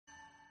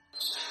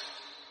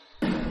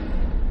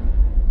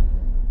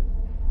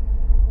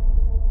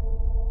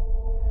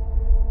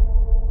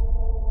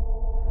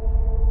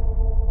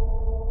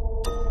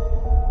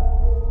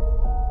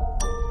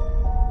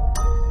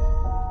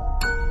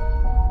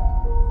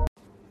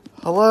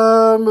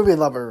Hello, movie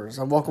lovers,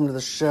 and welcome to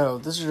the show.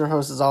 This is your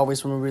host, as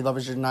always, from Movie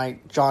Lovers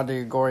Unite, John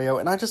DeGorio,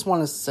 and I just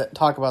want to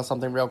talk about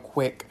something real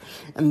quick,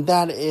 and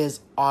that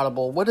is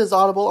Audible. What is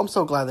Audible? I'm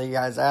so glad that you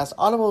guys asked.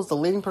 Audible is the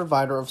leading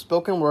provider of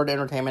spoken word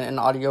entertainment and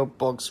audio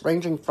books,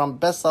 ranging from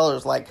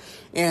bestsellers like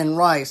Anne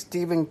Rice,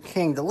 Stephen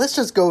King. The list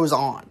just goes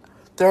on.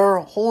 Their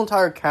whole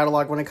entire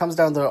catalog, when it comes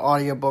down to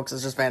audiobooks,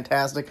 is just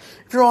fantastic.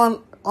 If you're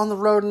on the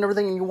road and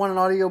everything and you want an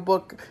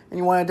audiobook and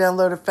you want to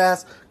download it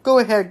fast, go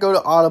ahead, go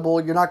to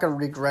Audible. You're not going to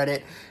regret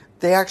it.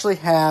 They actually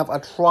have a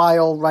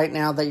trial right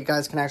now that you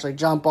guys can actually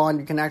jump on.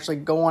 You can actually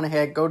go on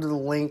ahead, go to the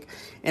link,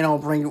 and it'll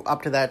bring you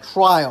up to that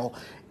trial.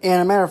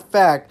 And a matter of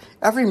fact,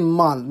 every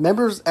month,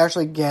 members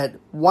actually get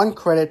 1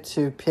 credit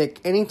to pick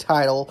any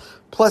title,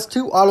 plus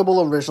 2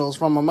 Audible originals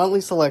from a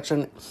monthly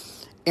selection,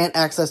 and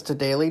access to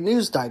daily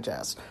news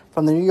digests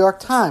from the New York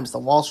Times, the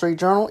Wall Street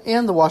Journal,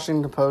 and the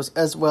Washington Post,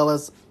 as well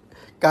as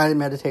guided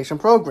meditation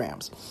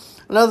programs.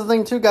 Another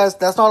thing too, guys,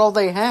 that's not all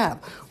they have.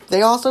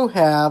 They also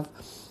have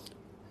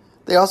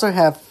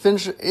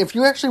if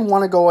you actually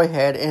want to go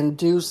ahead and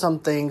do some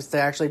things to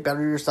actually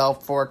better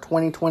yourself for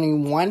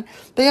 2021,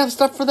 they have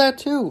stuff for that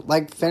too,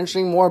 like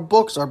finishing more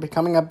books or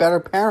becoming a better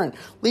parent,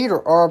 leader,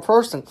 or a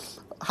person.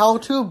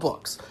 How-to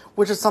books,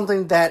 which is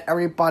something that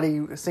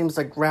everybody seems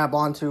to grab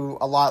onto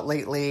a lot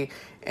lately,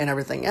 and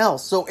everything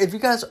else. So if you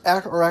guys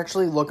are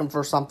actually looking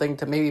for something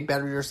to maybe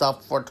better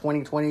yourself for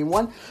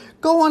 2021,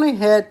 go on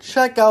ahead,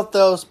 check out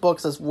those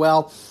books as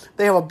well.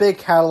 They have a big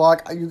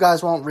catalog. You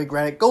guys won't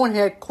regret it. Go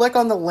ahead, click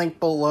on the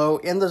link below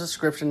in the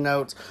description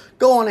notes.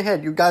 Go on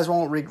ahead. You guys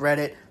won't regret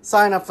it.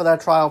 Sign up for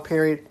that trial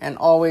period. And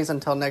always,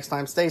 until next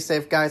time, stay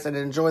safe, guys, and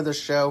enjoy the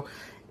show.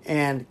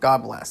 And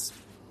God bless.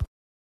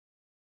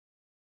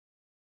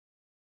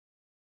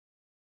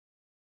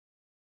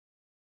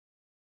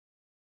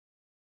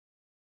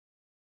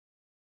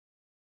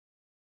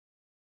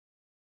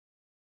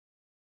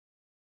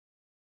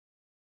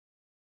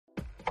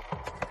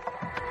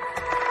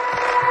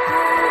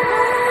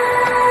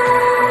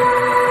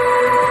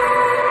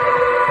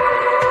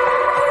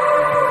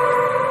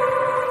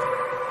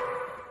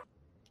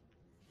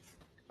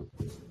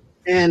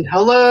 And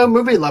hello,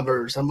 movie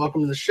lovers, and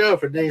welcome to the show.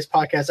 For today's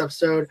podcast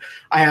episode,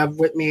 I have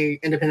with me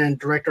independent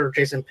director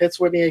Jason Pitts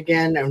with me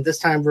again, and this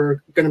time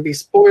we're going to be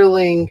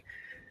spoiling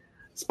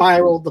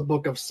Spiral, the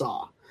Book of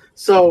Saw.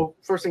 So,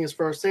 first thing is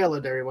first, say hello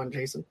to everyone,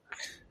 Jason.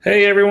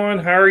 Hey everyone,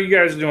 how are you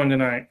guys doing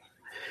tonight?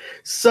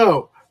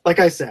 So, like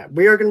I said,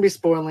 we are going to be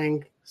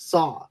spoiling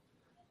Saw,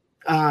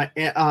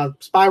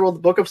 Spiral, the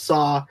Book of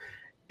Saw,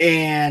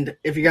 and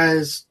if you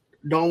guys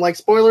don't like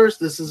spoilers,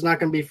 this is not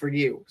going to be for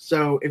you.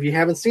 So if you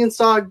haven't seen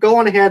Saw, go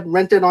on ahead,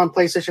 rent it on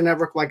PlayStation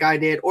Network like I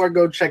did, or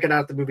go check it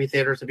out at the movie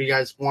theaters if you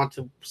guys want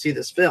to see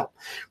this film.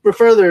 For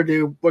further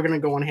ado, we're going to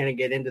go on ahead and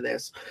get into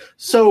this.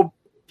 So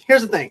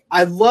here's the thing.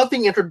 I love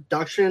the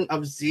introduction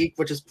of Zeke,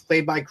 which is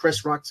played by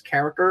Chris Rock's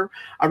character.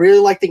 I really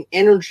like the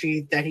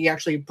energy that he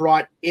actually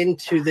brought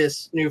into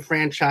this new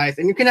franchise.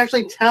 And you can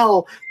actually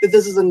tell that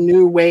this is a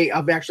new way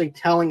of actually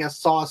telling a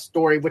Saw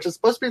story, which is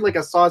supposed to be like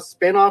a Saw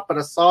spinoff, but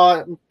a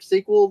Saw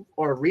sequel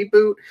or a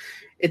reboot.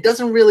 It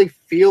doesn't really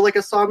feel like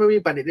a Saw movie,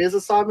 but it is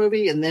a Saw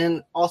movie. And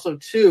then also,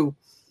 too,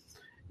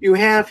 you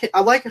have, I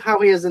like how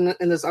he is in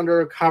this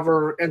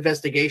undercover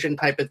investigation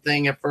type of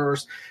thing at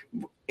first.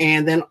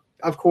 And then,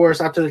 of course,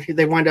 after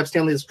they wind up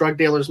stealing this drug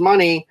dealer's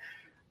money,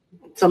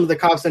 some of the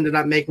cops ended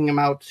up making him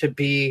out to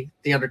be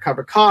the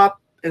undercover cop,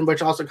 and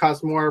which also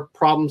caused more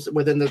problems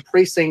within the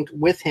precinct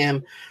with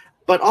him.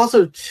 But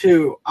also,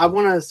 too, I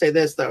want to say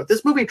this, though.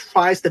 This movie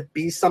tries to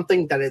be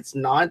something that it's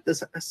not.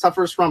 This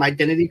suffers from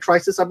identity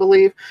crisis, I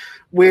believe,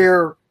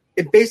 where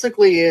it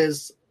basically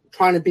is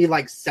trying to be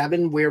like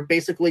Seven, where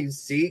basically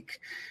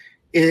Zeke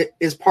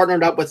is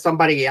partnered up with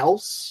somebody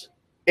else,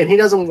 and he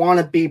doesn't want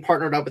to be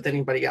partnered up with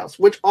anybody else,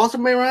 which also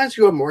reminds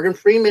you of Morgan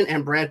Freeman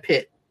and Brad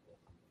Pitt.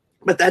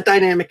 But that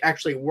dynamic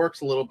actually works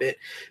a little bit.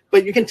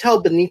 But you can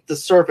tell beneath the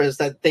surface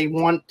that they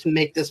want to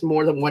make this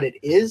more than what it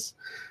is.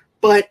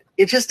 But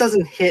it just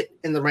doesn't hit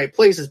in the right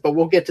places. But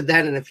we'll get to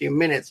that in a few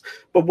minutes.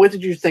 But what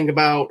did you think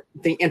about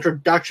the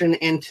introduction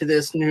into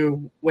this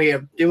new way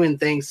of doing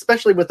things,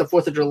 especially with the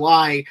 4th of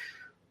July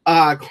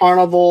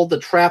carnival, the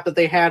trap that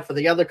they had for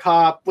the other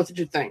cop? What did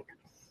you think?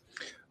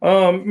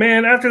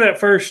 Man, after that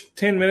first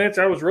 10 minutes,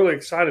 I was really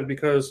excited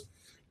because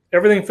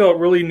everything felt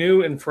really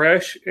new and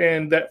fresh.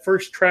 And that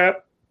first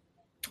trap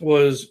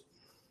was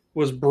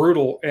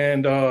brutal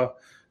and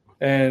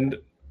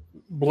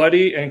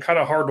bloody and kind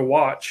of hard to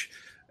watch.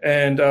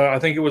 And I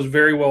think it was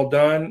very well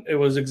done. It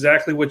was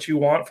exactly what you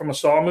want from a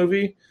Saw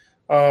movie.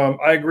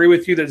 I agree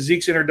with you that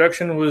Zeke's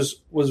introduction was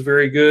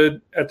very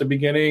good at the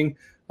beginning.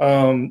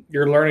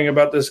 You're learning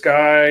about this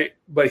guy,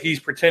 but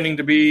he's pretending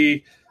to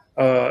be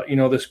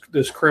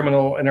this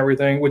criminal and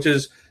everything, which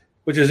is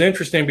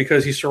interesting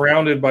because he's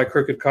surrounded by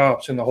crooked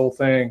cops in the whole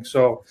thing.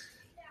 So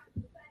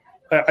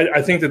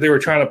I think that they were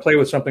trying to play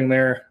with something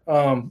there.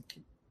 I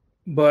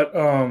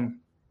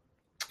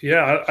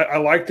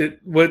liked it.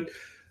 What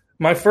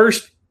my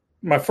first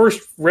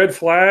red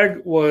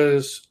flag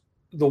was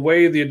the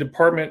way the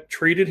department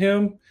treated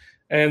him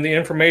and the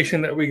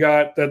information that we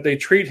got that they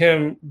treat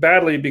him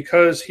badly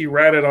because he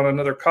ratted on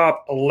another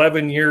cop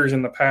 11 years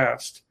in the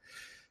past,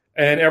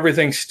 and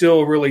everything's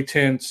still really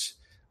tense.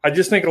 I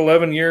just think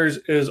 11 years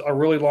is a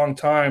really long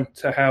time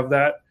to have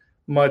that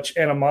much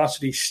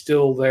animosity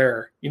still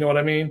there. You know what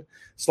I mean?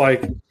 It's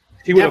like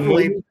he would have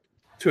moved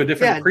to a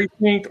different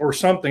precinct or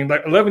something.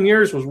 Like 11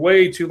 years was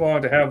way too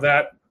long to have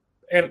that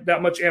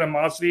much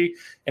animosity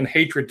and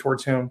hatred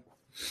towards him.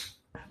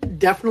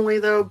 Definitely,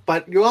 though,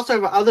 but you also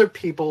have other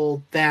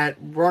people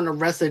that weren't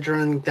arrested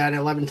during that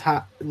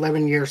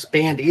 11-year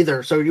span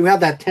either. So you have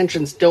that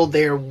tension still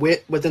there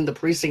within the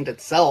precinct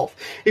itself.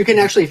 You can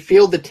actually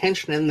feel the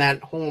tension in that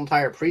whole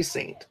entire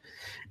precinct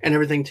and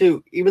everything,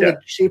 too. Even the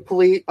chief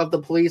of the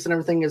police and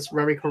everything is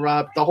very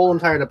corrupt. The whole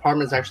entire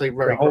department is actually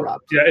very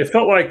corrupt. Yeah, it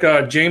felt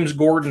like James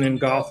Gordon in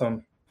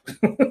Gotham.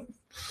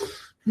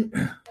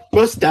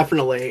 Most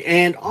definitely.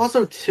 And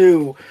also,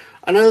 too,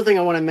 another thing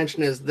I want to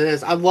mention is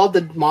this. I love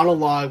the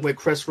monologue with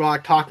Chris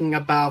Rock talking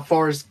about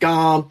Forrest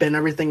Gump and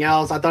everything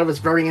else. I thought it was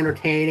very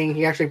entertaining.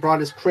 He actually brought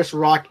his Chris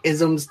Rock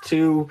isms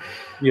to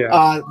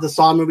the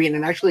Saw movie, and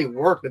it actually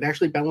worked. It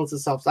actually balanced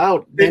itself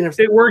out.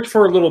 It worked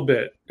for a little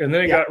bit, and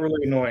then it got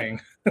really annoying.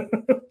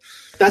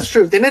 That's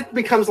true. Then it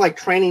becomes like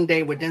Training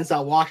Day with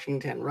Denzel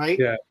Washington, right?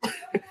 Yeah.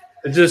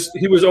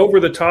 He was over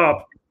the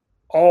top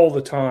all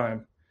the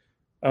time.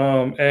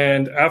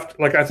 And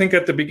after, I think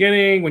at the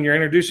beginning when you're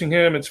introducing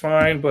him, it's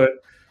fine, but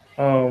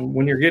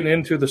when you're getting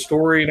into the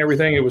story and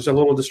everything, it was a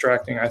little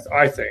distracting.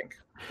 I think.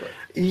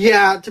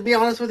 Yeah, to be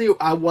honest with you,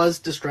 I was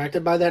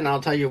distracted by that, and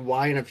I'll tell you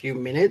why in a few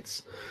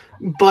minutes.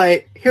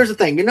 But here's the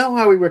thing: you know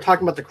how we were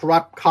talking about the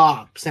corrupt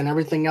cops and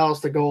everything else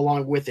that go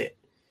along with it.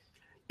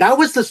 That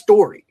was the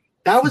story.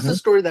 That was the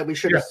story that we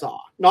should have saw,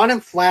 not in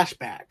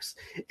flashbacks.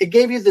 It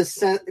gave you this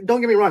sense. Don't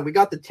get me wrong; we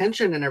got the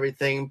tension and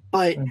everything,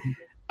 but.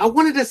 I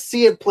wanted to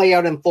see it play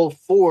out in full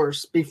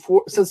force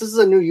before, since this is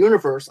a new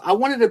universe. I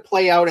wanted to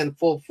play out in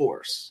full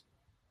force,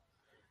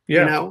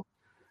 you know,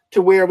 to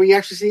where we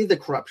actually see the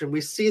corruption. We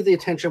see the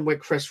attention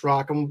with Chris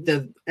Rock,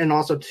 and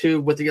also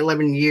too with the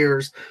 11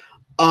 years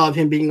of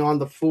him being on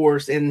the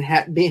force and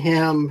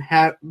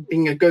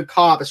being a good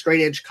cop, a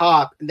straight edge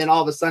cop, and then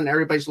all of a sudden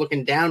everybody's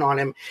looking down on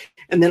him.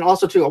 And then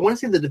also too, I want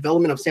to see the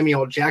development of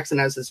Samuel L. Jackson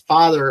as his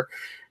father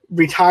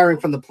retiring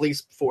from the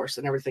police force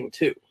and everything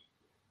too.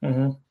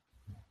 Mm-hmm.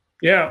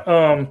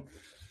 Yeah.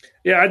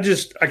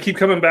 I keep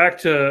coming back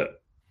to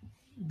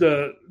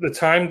the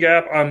time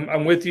gap.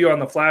 I'm with you on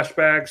the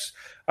flashbacks.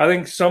 I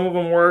think some of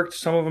them worked,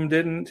 some of them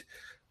didn't.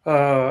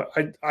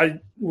 I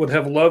would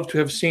have loved to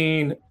have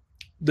seen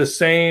the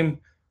same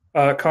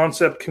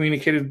concept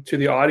communicated to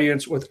the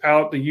audience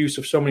without the use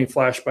of so many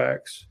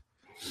flashbacks.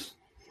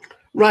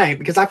 Right,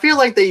 because I feel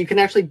like that you can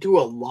actually do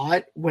a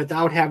lot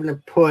without having to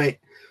put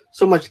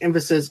so much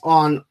emphasis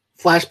on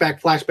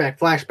flashback.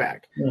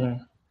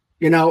 Mm-hmm.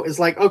 You know, it's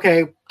like,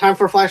 okay, time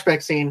for a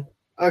flashback scene.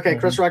 Okay,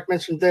 Chris Rock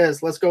mentioned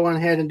this. Let's go on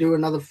ahead and do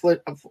another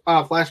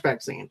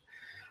flashback scene.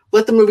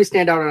 Let the movie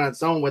stand out on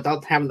its own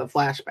without having the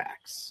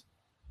flashbacks.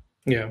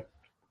 Yeah.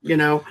 You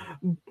know,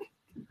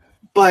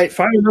 but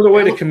find another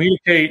way to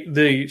communicate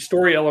the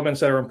story elements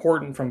that are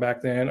important from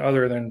back then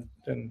other than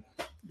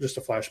just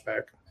a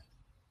flashback.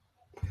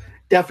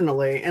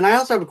 Definitely. And I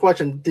also have a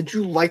question. Did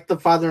you like the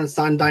father and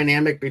son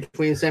dynamic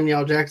between Samuel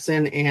L.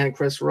 Jackson and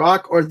Chris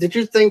Rock? Or did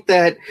you think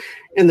that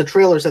in the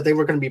trailers that they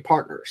were going to be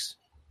partners?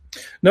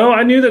 No,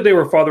 I knew that they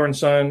were father and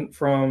son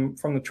from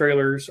the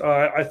trailers.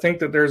 I think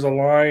that there's a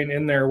line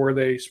in there where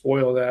they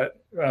spoil that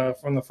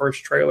from the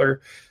first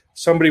trailer.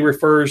 Somebody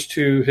refers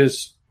to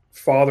his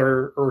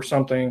father or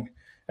something,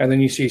 and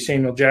then you see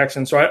Samuel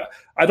Jackson. So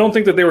I don't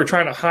think that they were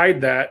trying to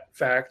hide that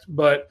fact,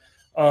 but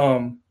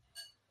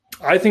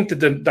I think that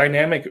the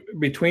dynamic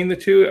between the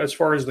two, as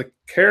far as the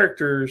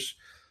characters,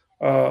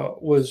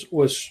 was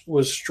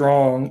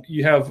strong.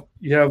 You have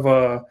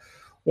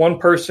one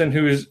person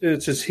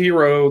it's his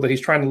hero that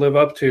he's trying to live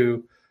up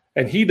to,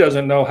 and he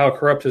doesn't know how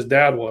corrupt his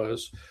dad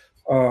was.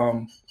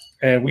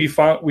 And we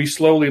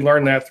slowly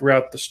learn that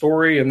throughout the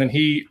story, and then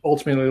he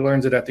ultimately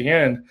learns it at the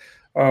end.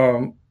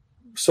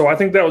 So I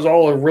think that was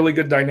all a really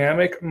good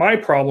dynamic. My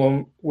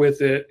problem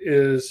with it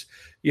is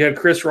you had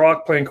Chris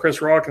Rock playing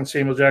Chris Rock and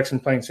Samuel Jackson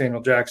playing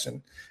Samuel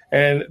Jackson,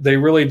 and they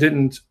really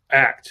didn't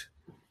act.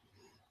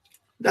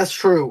 That's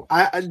true.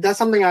 That's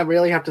something I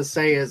really have to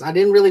say is I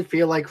didn't really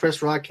feel like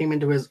Chris Rock came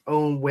into his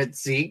own with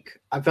Zeke.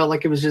 I felt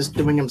like he was just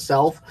doing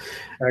himself.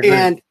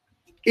 And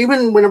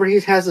even whenever he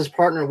has his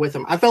partner with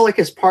him, I felt like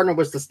his partner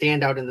was the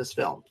standout in this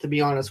film, to be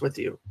honest with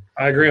you.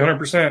 I agree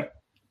 100%.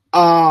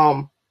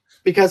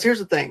 Because here's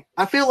the thing.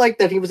 I feel like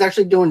that he was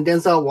actually doing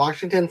Denzel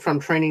Washington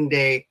from Training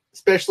Day,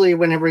 especially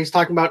whenever he's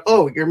talking about,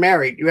 oh, you're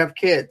married, you have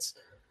kids.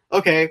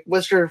 Okay,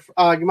 what's your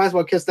you might as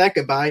well kiss that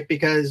goodbye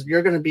because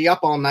you're going to be up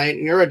all night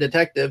and you're a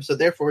detective, so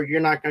therefore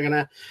you're not going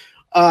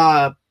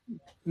to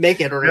make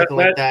it or anything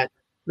like that.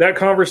 That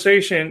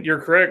conversation, you're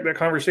correct. That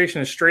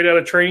conversation is straight out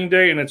of Training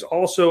Day, and there's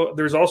also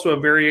a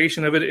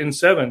variation of it in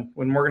Seven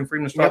when Morgan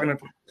Freeman's talking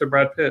to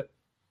Brad Pitt.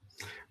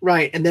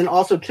 Right, and then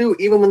also too,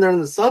 even when they're in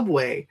the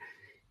subway,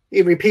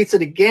 he repeats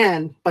it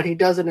again, but he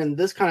does it in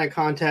this kind of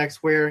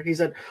context where he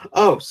said,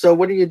 "Oh, so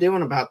what are you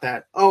doing about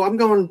that? Oh, I'm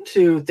going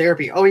to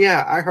therapy. Oh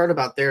yeah, I heard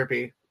about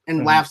therapy,"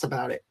 and laughs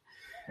about it.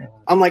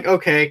 I'm like,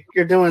 okay,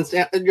 you're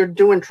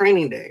doing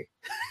training day,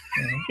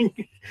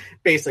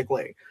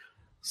 basically.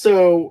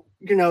 So,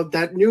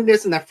 that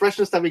newness and that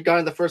freshness that we got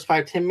in the first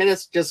 5-10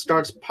 minutes just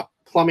starts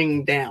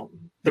plumbing down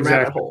the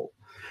rabbit hole.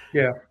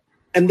 Yeah.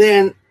 And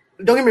then,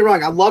 don't get me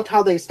wrong, I loved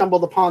how they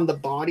stumbled upon the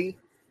body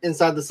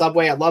inside the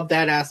subway. I love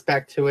that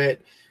aspect to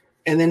it.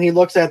 And then he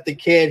looks at the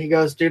kid. He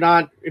goes, if you're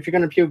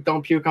going to puke,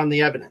 don't puke on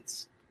the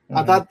evidence.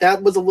 I thought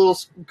that was a little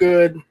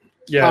good,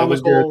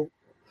 comical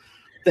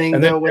thing.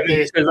 And then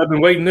he says, I've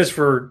been waiting this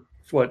for,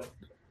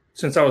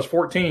 since I was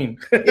 14.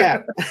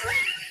 Yeah.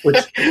 Which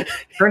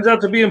turns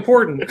out to be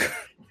important.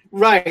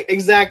 Right,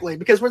 exactly.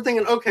 Because we're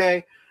thinking,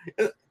 okay,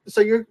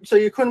 so you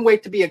couldn't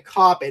wait to be a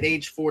cop at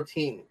age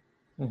 14.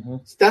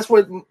 So that's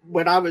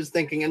what I was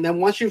thinking. And then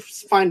once you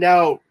find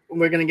out,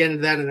 we're going to get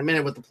into that in a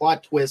minute with the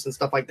plot twist and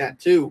stuff like that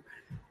too.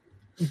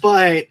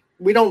 But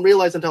we don't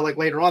realize until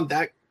later on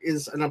that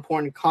is an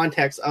important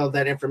context of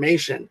that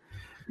information.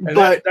 And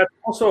that's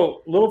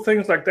also, little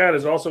things like that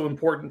is also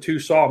important to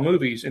Saw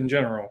movies in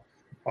general.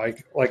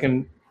 Like what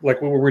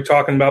we were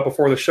talking about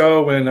before the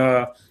show when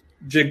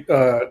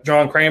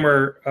John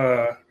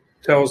Kramer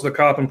tells the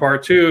cop in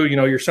part 2,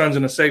 your son's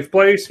in a safe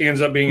place. He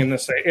ends up being in the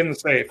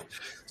safe.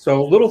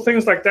 So little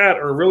things like that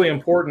are really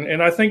important,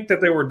 and I think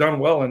that they were done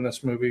well in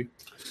this movie.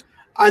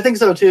 I think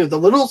so too. The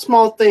little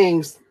small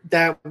things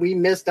that we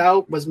missed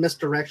out was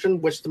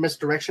misdirection, which the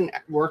misdirection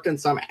worked in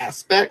some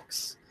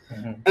aspects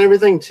and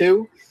everything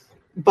too.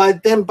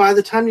 But then by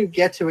the time you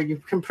get to it, you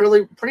can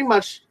pretty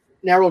much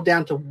narrow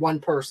down to one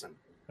person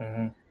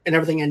and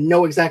everything and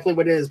know exactly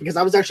what it is. Because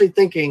I was actually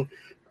thinking,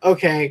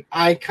 okay,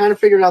 I kind of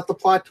figured out the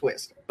plot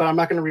twist, but I'm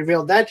not going to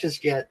reveal that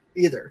just yet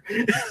either.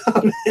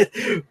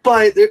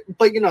 but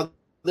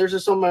there's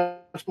just so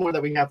much more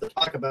that we have to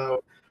talk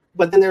about.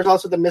 But then there's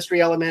also the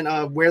mystery element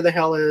of where the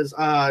hell is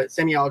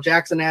Samuel L.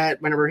 Jackson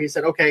at whenever he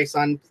said, okay,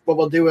 son, what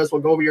we'll do is we'll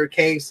go over your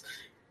case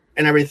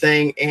and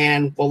everything,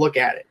 and we'll look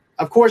at it.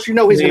 Of course, he's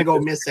going to go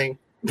missing.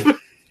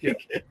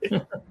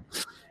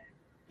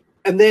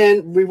 And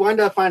then we wind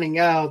up finding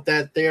out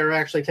that they're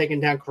actually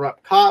taking down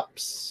corrupt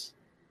cops,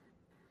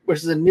 which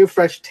is a new,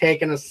 fresh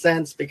take in a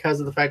sense because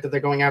of the fact that they're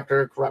going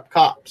after corrupt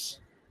cops.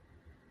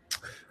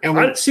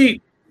 And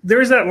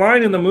there's that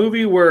line in the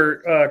movie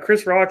where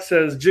Chris Rock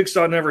says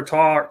Jigsaw never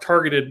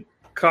targeted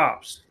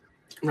cops.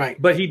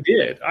 Right. But he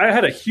did. I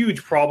had a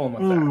huge problem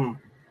with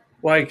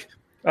that.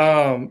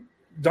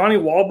 Donnie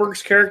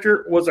Wahlberg's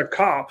character was a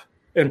cop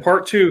in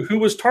part 2 who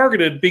was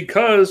targeted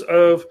because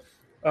of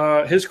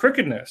his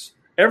crookedness.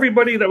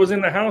 Everybody that was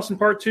in the house in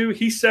part 2,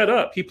 he set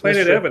up. He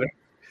planted evidence.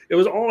 It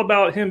was all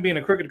about him being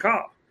a crooked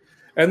cop.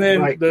 And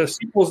then the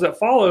sequels that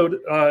followed,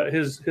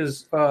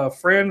 his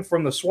friend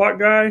from the SWAT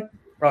guy,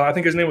 I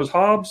think his name was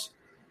Hobbs.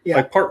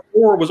 Yeah. Part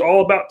 4 was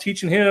all about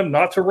teaching him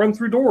not to run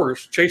through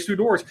doors, chase through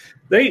doors.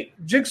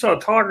 Jigsaw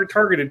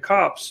targeted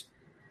cops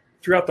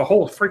throughout the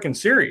whole freaking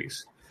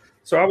series.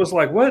 So I was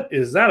like, what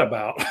is that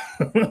about?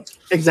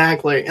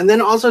 Exactly. And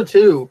then also,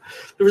 too,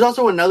 there was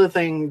also another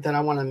thing that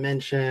I want to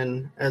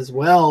mention as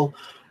well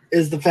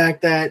is the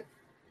fact that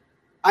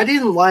I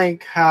didn't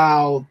like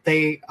how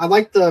I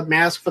liked the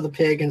mask for the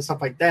pig and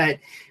stuff like that,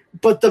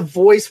 but the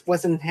voice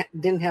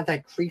didn't have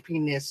that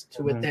creepiness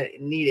to it that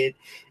it needed.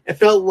 It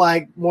felt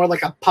more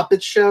like a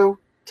puppet show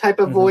type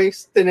of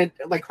voice than it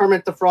like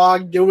Kermit the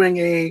Frog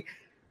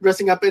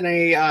dressing up in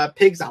a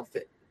pig's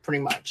outfit,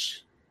 pretty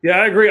much. Yeah,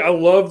 I agree. I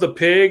love the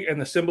pig and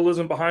the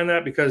symbolism behind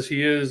that because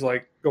he is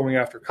going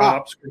after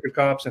cops, crooked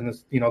cops, and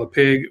the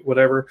pig,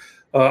 whatever.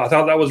 I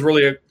thought that was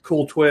really a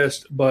cool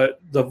twist. But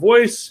the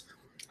voice,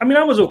 I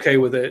was okay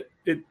with it.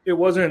 It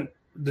wasn't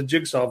the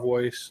Jigsaw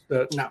voice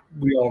that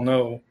we all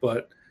know,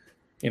 but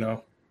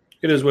it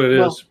is what it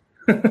is.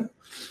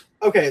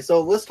 Okay, so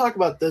let's talk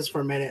about this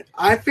for a minute.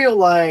 I feel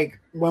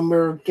like when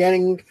we're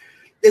getting,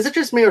 is it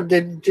just me or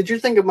did you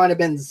think it might have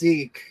been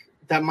Zeke?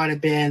 That might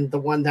have been the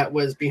one that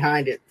was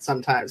behind it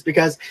sometimes,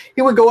 because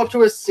he would go up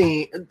to a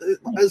scene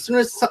as soon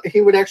as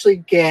he would actually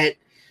get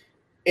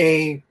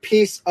a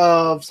piece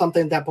of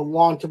something that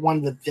belonged to one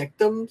of the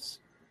victims.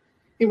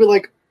 He'd be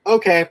like,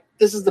 okay,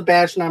 this is the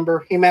badge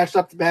number. He matched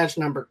up the badge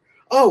number.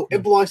 Oh,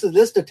 it belongs to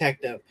this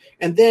detective.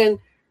 And then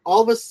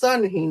all of a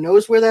sudden he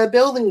knows where that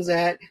building's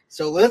at.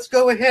 So let's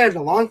go ahead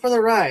along for the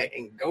ride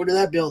and go to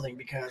that building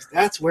because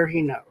that's where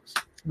he knows.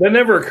 That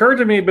never occurred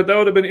to me, but that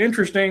would have been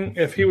interesting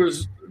if he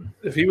was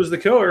the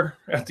killer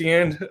at the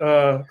end,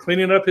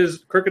 cleaning up his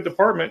crooked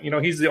department.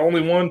 He's the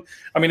only one.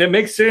 It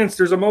makes sense.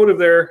 There's a motive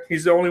there.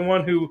 He's the only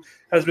one who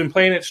has been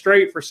playing it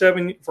straight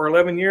for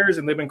 11 years,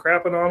 and they've been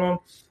crapping on him.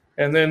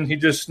 And then he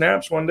just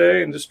snaps one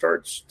day and just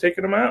starts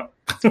taking them out.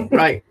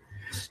 Right.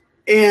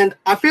 And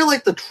I feel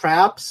like the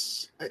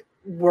traps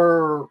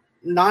were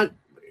not,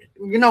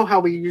 how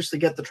we used to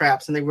get the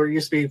traps, and they were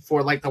used to be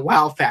for the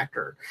wow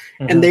factor.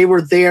 And they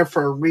were there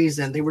for a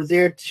reason. They were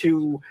there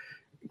to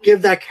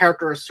give that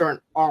character a certain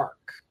arc.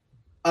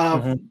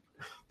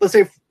 Let's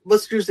say,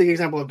 let's use the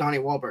example of Donnie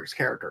Wahlberg's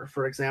character,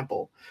 for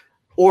example,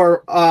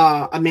 or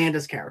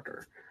Amanda's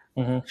character.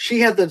 Mm-hmm.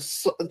 She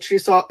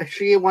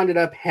ended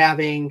up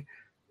having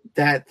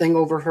that thing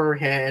over her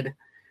head,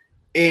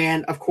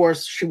 and of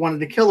course she wanted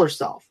to kill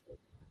herself.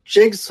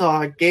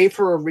 Jigsaw gave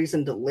her a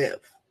reason to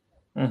live,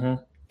 mm-hmm.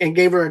 and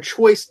gave her a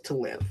choice to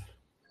live.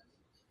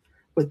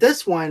 With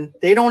this one,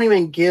 they don't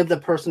even give the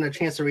person a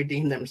chance to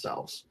redeem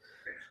themselves.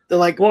 They're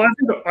like, well,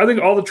 I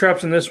think all the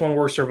traps in this one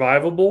were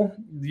survivable.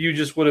 You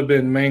just would have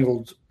been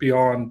mangled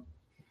beyond,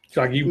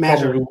 like, you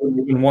measure. probably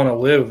wouldn't even want to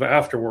live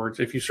afterwards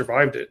if you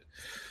survived it.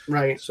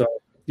 Right. So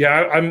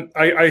yeah,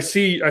 I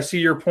see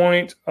your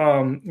point,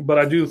 but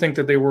I do think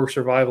that they were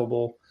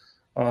survivable.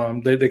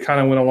 They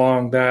kind of went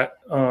along that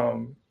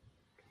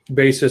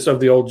basis of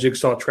the old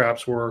Jigsaw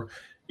traps, where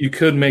you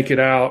could make it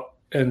out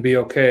and be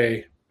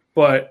okay,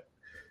 but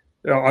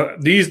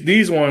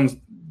these ones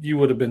you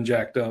would have been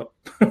jacked up.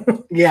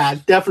 Yeah,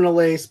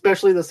 definitely,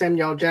 especially the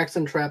Samuel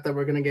Jackson trap that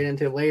we're going to get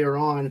into later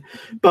on.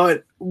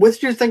 But what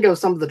did you think of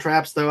some of the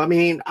traps, though? I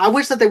mean, I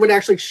wish that they would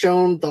actually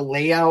shown the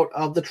layout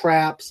of the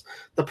traps,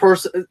 the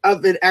person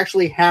of it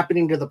actually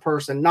happening to the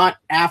person, not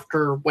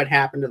after what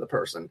happened to the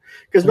person.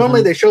 Because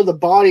normally they show the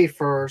body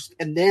first,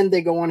 and then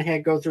they go on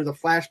ahead, go through the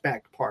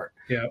flashback part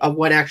of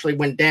what actually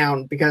went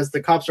down, because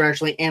the cops are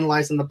actually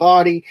analyzing the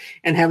body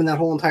and having that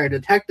whole entire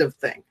detective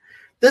thing.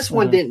 This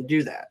one didn't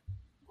do that.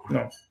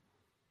 No.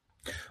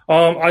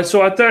 I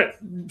thought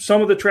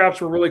some of the traps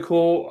were really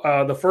cool.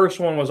 The first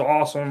one was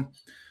awesome.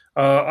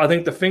 I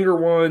think the finger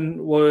one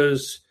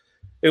was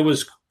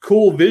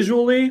cool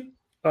visually,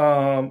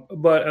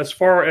 but as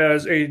far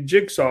as a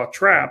Jigsaw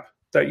trap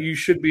that you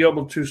should be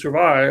able to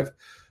survive,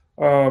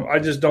 I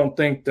just don't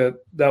think that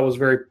was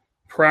very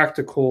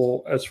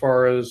practical as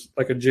far as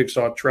like a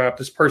Jigsaw trap.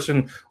 This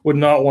person would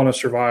not want to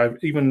survive,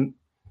 they would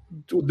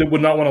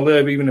not want to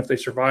live even if they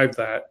survived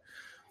that.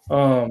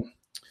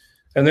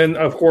 And then,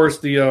 of course,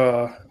 the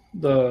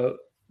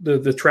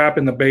trap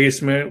in the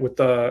basement with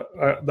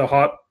the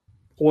hot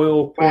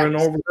oil pouring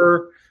over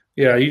her.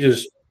 Yeah, you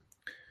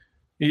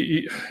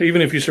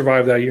even if you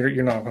survive that,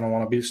 you're not going to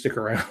want to stick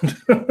around.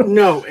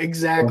 No,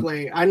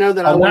 exactly. I know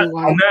that on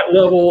that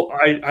level,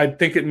 I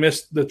think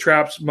the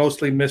traps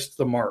mostly missed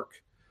the mark.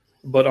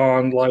 But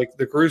on like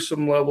the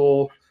gruesome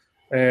level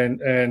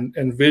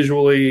and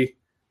visually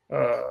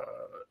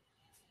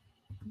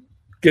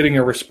getting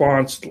a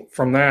response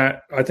from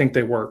that, I think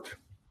they worked.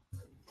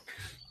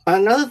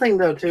 Another thing,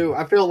 though, too,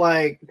 I feel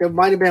like there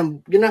might have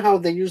been, you know how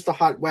they use the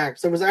hot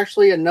wax? There was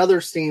actually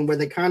another scene where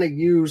they kind of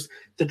used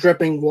the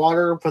dripping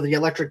water for the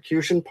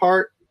electrocution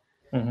part,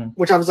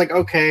 which I was like,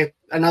 okay,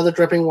 another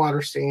dripping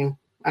water scene,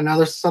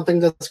 another something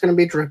that's going to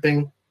be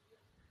dripping.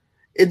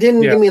 It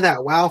didn't give me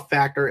that wow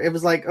factor. It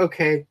was like,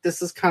 okay,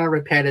 this is kind of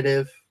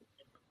repetitive,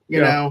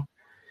 you know?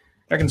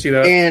 I can see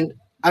that. And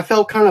I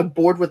felt kind of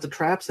bored with the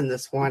traps in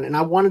this one, and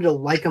I wanted to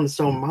like them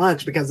so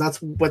much because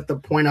that's what the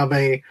point of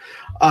a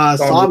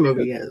Saw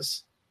movie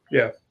is.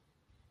 Yeah.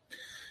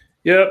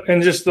 Yeah,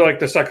 and just like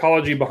the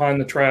psychology behind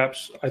the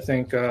traps, I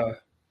think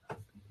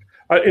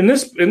in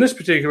this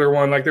particular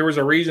one, like there was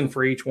a reason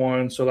for each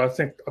one, so I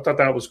thought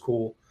that was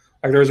cool.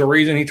 Like there was a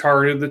reason he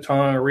targeted the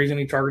tongue, a reason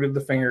he targeted the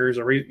fingers,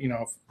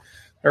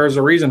 there was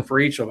a reason for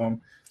each of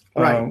them.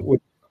 Right.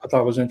 Which I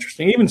thought was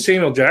interesting. Even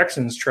Samuel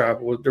Jackson's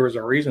trap, there was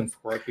a reason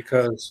for it,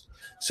 because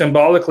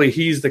symbolically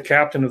he's the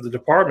captain of the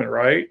department,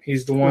 right?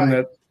 He's the one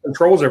that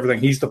controls everything.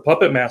 He's the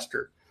puppet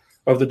master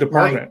of the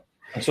department.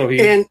 Right. So he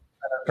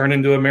turned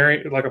into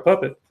a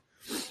puppet.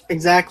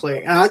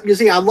 Exactly. You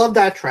see, I love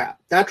that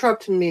trap. That trap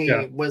to me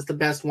was the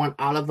best one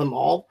out of them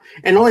all.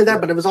 And not only that,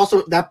 but it was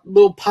also that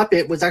little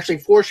puppet was actually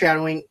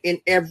foreshadowing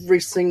in every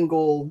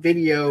single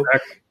video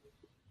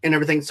and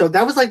everything. So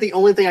that was like the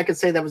only thing I could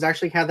say that was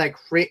actually had that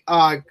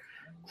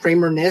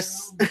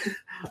Kramer-ness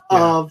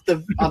of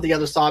the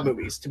other Saw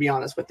movies, to be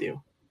honest with you.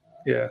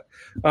 Yeah.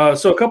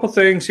 So a couple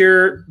things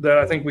here that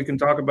I think we can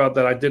talk about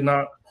that I did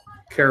not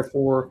care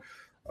for.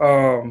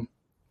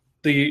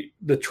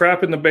 The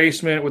trap in the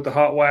basement with the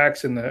hot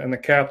wax and the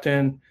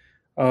captain.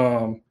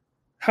 How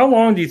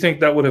long do you think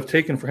that would have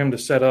taken for him to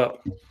set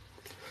up?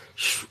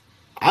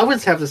 I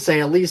would have to say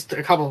at least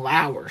a couple of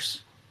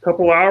hours.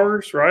 Couple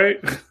hours,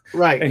 right?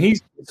 Right. And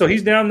he's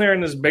down there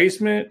in this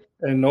basement,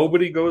 and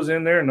nobody goes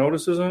in there and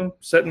notices him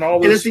setting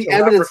all this. And it's the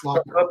evidence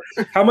locker. Up.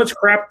 How much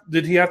crap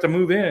did he have to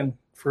move in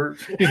for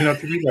to do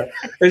that?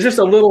 It's just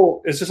a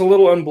little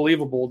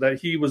unbelievable that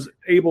he was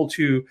able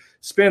to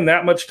spend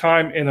that much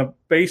time in a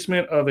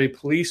basement of a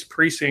police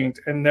precinct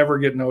and never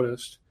get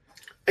noticed.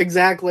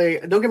 Exactly.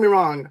 Don't get me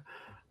wrong.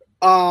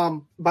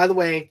 By the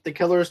way, the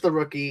killer is the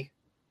rookie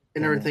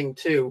and everything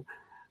too.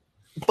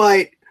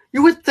 But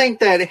you would think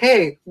that,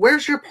 hey,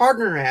 where's your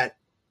partner at?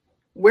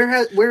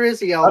 Where is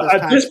he all this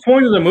time? At this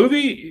point in the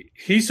movie,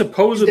 he's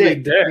supposedly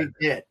dead.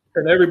 He did.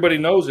 And everybody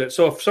knows it.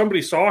 So if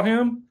somebody saw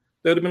him,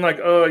 they'd have been like,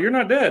 you're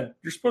not dead.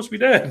 You're supposed to be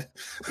dead.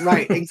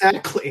 Right,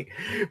 exactly.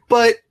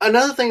 But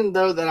another thing,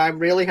 though, that I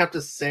really have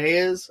to say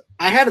is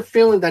I had a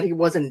feeling that he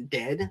wasn't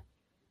dead.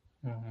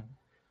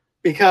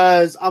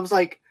 Because I was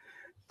like,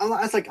 I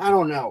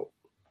don't know.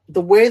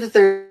 The way that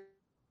they're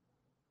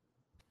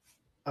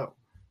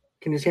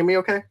Can you hear me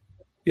okay?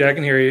 Yeah, I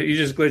can hear you. You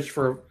just glitched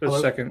for a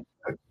second.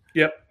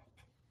 Yep.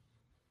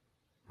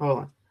 Hold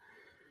on.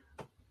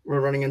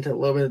 We're running into a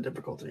little bit of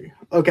difficulty.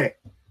 Okay.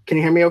 Can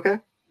you hear me okay?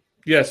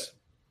 Yes.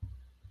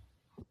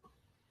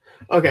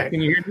 Okay.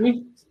 Can you hear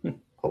me?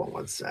 Hold on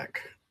one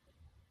sec.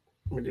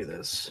 Let me do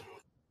this.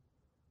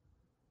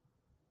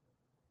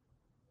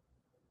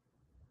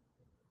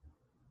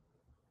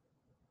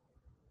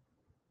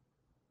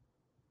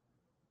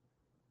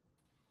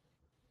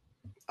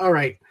 All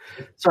right.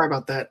 Sorry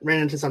about that.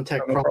 Ran into some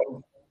tech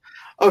problem.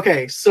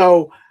 Okay,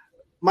 so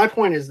my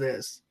point is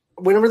this.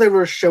 Whenever they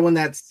were showing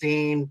that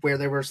scene where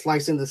they were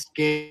slicing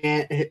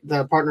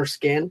the partner's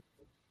skin,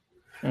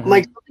 I'm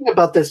like, something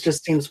about this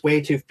just seems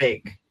way too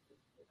fake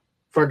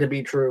for it to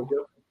be true.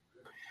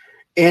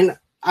 And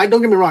I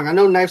don't get me wrong, I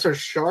know knives are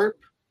sharp,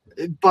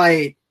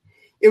 but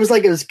it was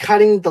like it was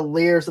cutting the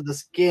layers of the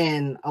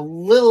skin a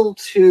little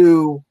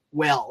too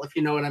well, if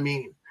you know what I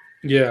mean.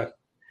 Yeah.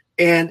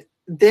 And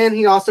then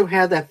he also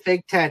had that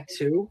fake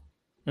tattoo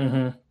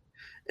and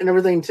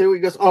everything too. He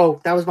goes, "Oh,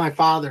 that was my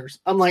father's."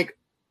 I'm like,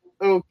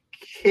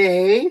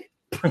 okay.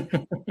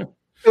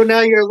 So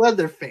now you're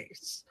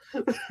Leatherface.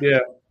 Yeah.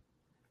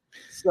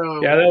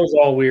 So yeah, that was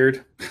all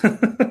weird.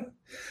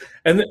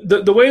 And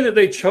the way that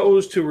they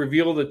chose to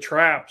reveal the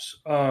traps,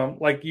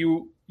 like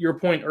your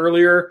point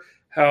earlier,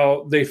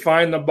 how they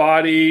find the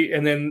body,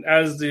 and then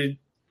as the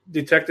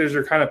detectives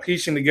are kind of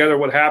piecing together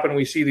what happened,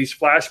 we see these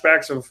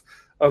flashbacks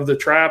of the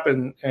trap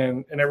and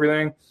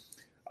everything.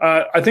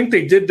 I think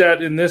they did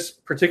that in this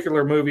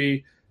particular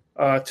movie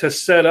to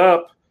set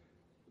up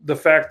the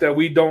fact that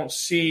we don't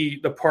see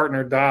the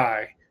partner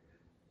die,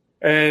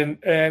 and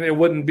it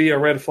wouldn't be a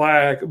red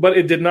flag, but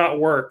it did not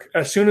work.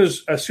 As soon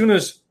as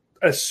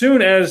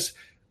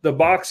the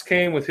box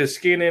came with his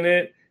skin in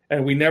it,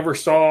 and we never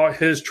saw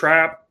his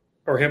trap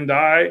or him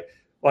die,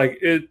 like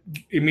it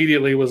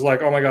immediately was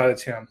like, oh my God,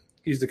 it's him.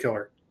 He's the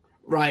killer.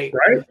 Right.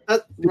 Right?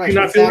 Right. Did you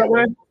not feel that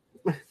way?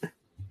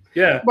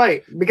 Yeah.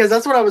 Right. Because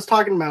that's what I was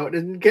talking about.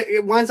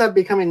 It winds up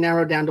becoming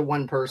narrowed down to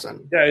one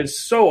person. Yeah, it's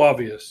so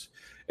obvious.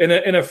 In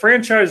a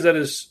franchise that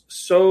is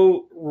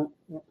so,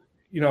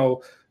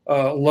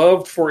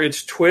 loved for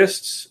its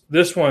twists,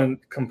 this one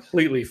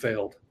completely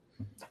failed.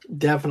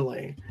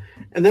 Definitely.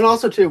 And then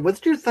also too, what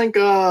did you think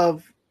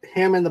of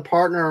him and the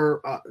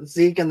partner,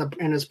 Zeke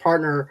and his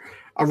partner,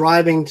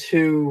 arriving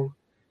to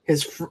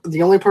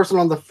the only person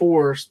on the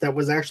force that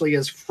was actually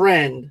his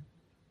friend,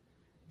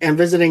 and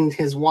visiting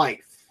his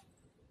wife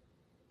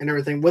and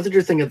everything? What did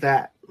you think of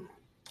that?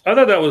 I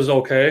thought that was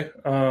okay.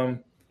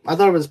 I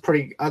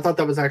thought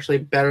that was actually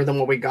better than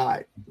what we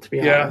got, to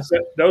be honest.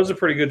 That was a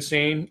pretty good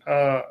scene.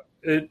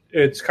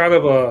 It's kind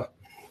of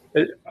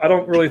I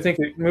don't really think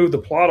it moved the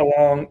plot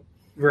along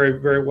very,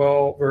 very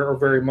well or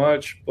very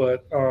much,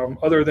 but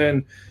other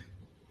than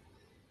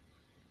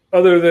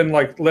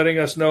like letting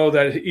us know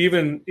that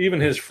even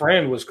his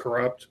friend was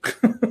corrupt.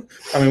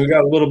 I mean, we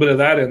got a little bit of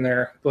that in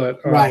there,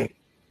 but right.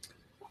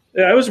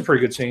 Yeah, it was a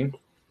pretty good scene.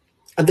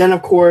 And then,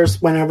 of course,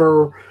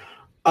 whenever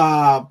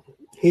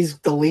he's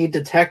the lead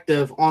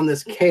detective on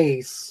this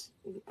case,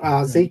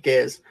 Zeke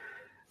is,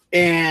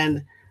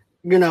 and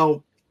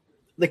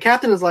the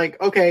captain is like,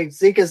 okay,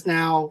 Zeke is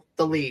now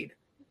the lead.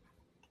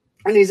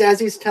 And as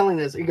he's telling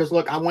this, he goes,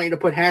 look, I want you to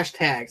put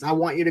hashtags. I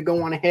want you to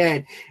go on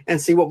ahead and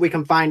see what we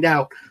can find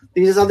out.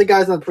 These other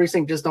guys in the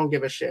precinct just don't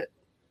give a shit.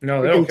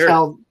 No, they don't care.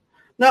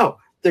 No,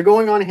 they're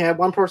going on ahead.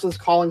 One person's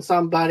calling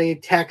somebody,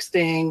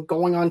 texting,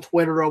 going on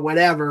Twitter or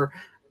whatever,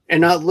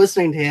 and not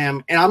listening to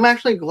him. And I'm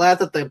actually glad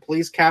that the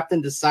police captain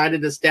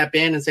decided to step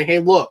in and say, hey,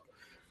 look,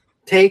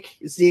 take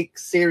Zeke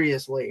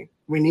seriously.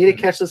 We need to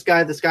catch this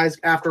guy. This guy's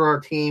after our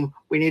team.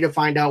 We need to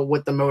find out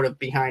what the motive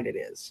behind it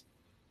is.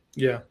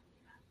 Yeah.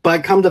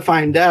 But come to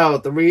find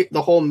out,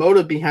 the whole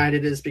motive behind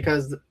it is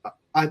because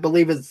I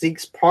believe it's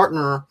Zeke's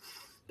partner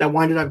that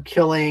winded up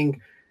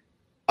killing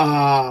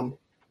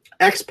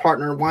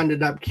ex-partner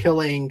winded up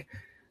killing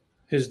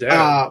his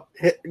dad.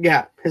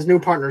 His new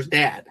partner's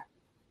dad.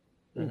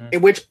 Mm-hmm.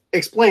 Which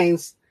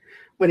explains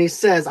when he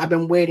says, I've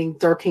been waiting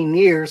 13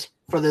 years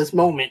for this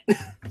moment.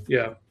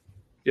 Yeah.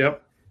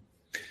 Yep.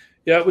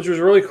 Yeah, which was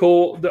really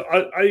cool.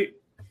 I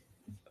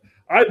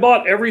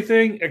bought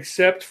everything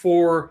except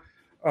for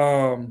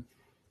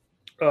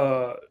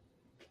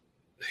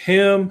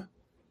him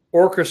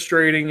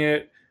orchestrating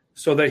it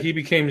so that he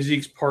became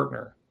Zeke's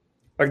partner.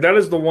 Like, that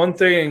is the one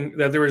thing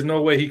that there is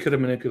no way he could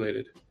have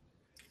manipulated.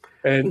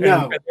 And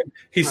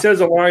he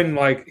says a line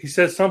like, he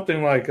says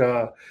something like,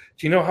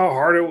 do you know how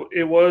hard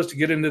it was to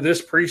get into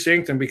this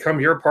precinct and become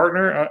your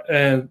partner?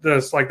 And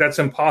that's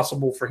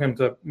impossible for him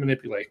to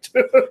manipulate.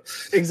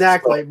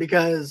 Exactly.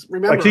 Because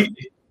remember, like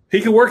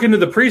he could work into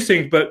the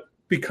precinct, but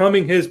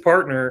becoming his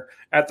partner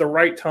at the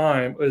right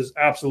time is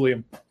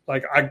absolutely,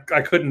 like,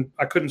 I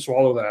couldn't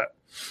swallow that.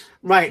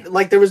 Right.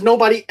 Like, there was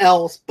nobody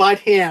else but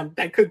him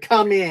that could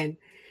come in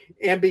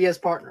and be his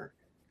partner.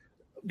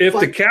 If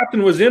the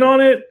captain was in on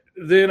it,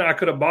 then I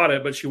could have bought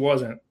it, but she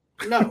wasn't.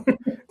 No.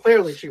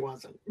 Clearly she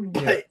wasn't.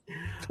 But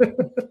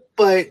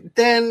but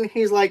then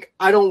he's like,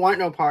 I don't want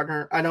no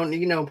partner. I don't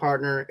need no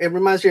partner. It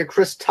reminds me of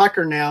Chris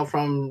Tucker now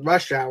from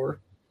Rush Hour.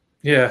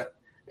 Yeah.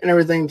 And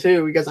everything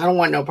too. He goes, I don't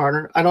want no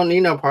partner. I don't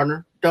need no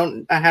partner.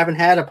 I haven't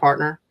had a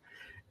partner.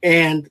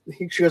 And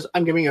she goes,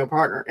 I'm giving you a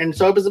partner. And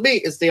so happens to be,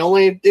 it's the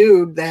only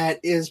dude that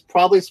is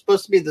probably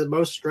supposed to be the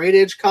most straight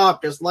edge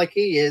cop, just like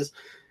he is,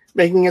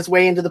 making his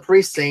way into the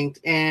precinct.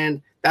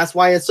 And that's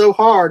why it's so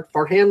hard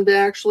for him to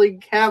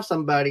actually have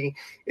somebody,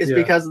 is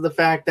because of the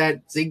fact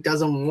that Zeke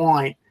doesn't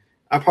want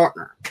a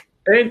partner.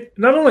 And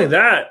not only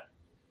that,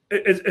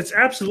 it's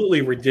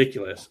absolutely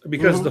ridiculous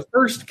because the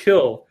first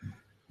kill,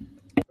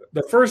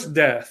 the first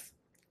death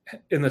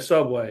in the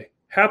subway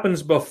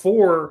happens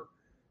before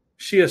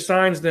she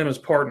assigns them as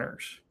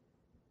partners,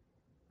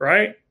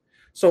 right?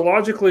 So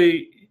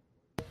logically,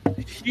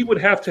 he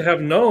would have to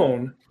have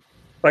known,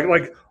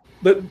 like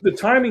the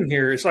timing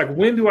here is like,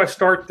 when do I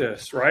start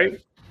this, right?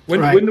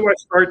 When do I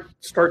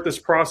start this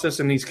process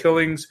and these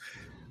killings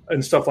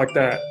and stuff like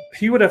that?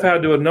 He would have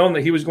had to have known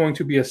that he was going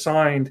to be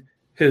assigned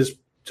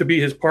to be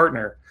his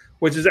partner,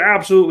 which is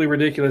absolutely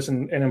ridiculous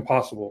and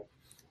impossible.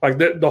 Like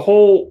the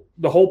whole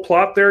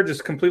plot there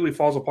just completely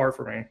falls apart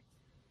for me.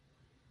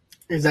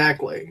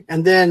 Exactly.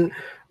 And then,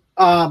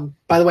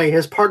 by the way,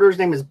 his partner's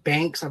name is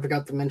Banks. I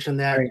forgot to mention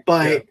that.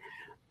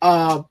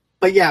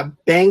 But yeah,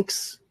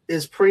 Banks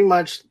is pretty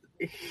much,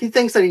 he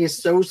thinks that he is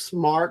so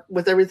smart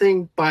with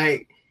everything, but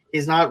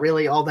he's not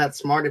really all that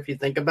smart if you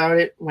think about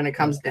it when it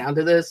comes down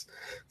to this,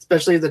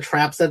 especially the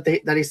traps that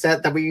he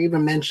set, that we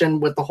even mentioned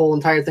with the whole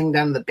entire thing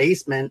down in the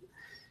basement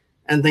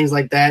and things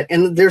like that.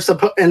 And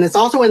and it's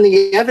also in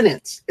the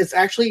evidence. It's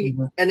actually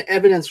an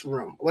evidence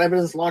room,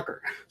 evidence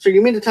locker. So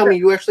you mean to tell me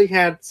you actually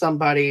had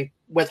somebody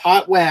with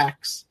hot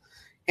wax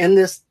in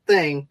this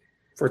thing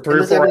for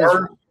 3 or 4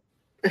 hours?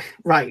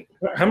 Right.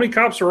 How many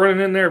cops are running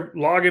in there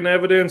logging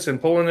evidence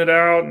and pulling it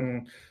out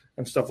and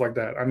stuff like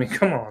that? I mean,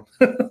 come on.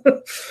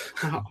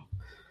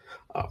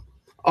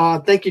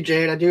 Thank you,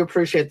 Jade. I do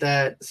appreciate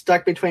that.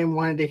 Stuck between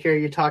wanting to hear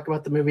you talk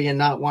about the movie and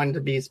not wanting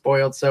to be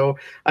spoiled, so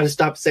I just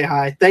stopped to say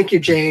hi. Thank you,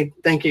 Jade.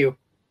 Thank you.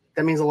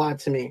 That means a lot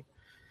to me.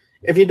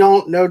 If you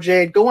don't know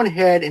Jade, go on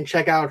ahead and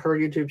check out her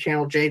YouTube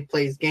channel, Jade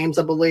Plays Games,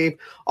 I believe.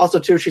 Also,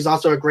 too, she's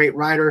also a great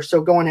writer, so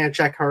go on ahead and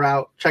check her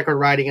out, check her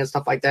writing and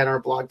stuff like that, and her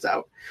blogs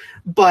out.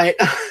 But,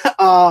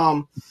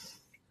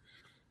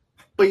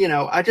 but you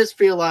know, I just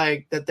feel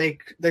like that they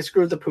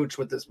screwed the pooch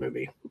with this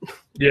movie.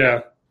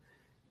 Yeah.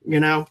 You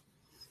know?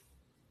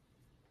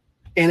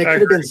 And it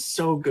could have been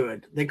so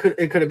good. It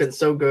could have been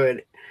so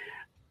good.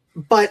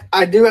 But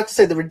I do have to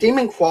say the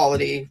redeeming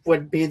quality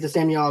would be the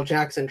Samuel L.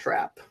 Jackson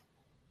trap.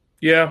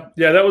 Yeah,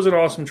 that was an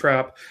awesome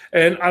trap,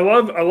 and I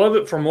love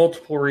it for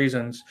multiple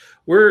reasons.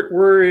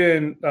 We're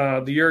in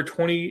the year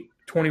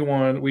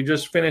 2021. We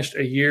just finished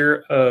a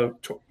year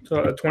of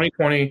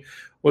 2020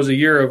 was a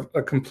year of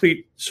a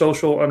complete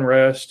social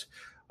unrest,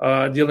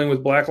 dealing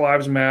with Black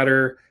Lives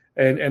Matter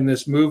and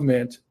this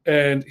movement.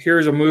 And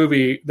here's a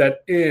movie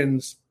that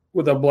ends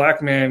with a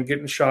black man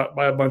getting shot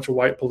by a bunch of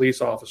white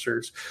police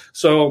officers.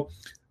 So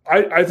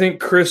I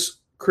think Chris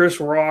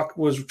Rock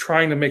was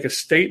trying to make a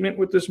statement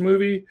with this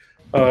movie,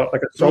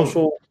 like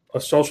a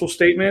social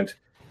statement.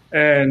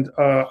 And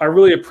I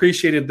really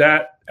appreciated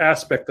that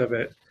aspect of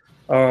it.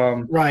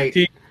 Right.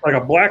 He, like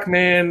a black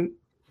man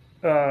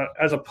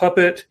as a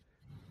puppet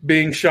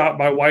being shot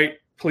by white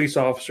police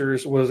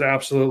officers was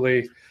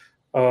absolutely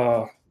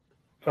you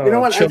know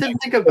what? chilling. I didn't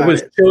think about it. It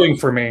was chilling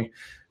for me.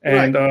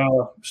 And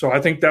so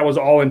I think that was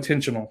all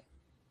intentional.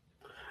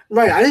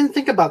 Right. I didn't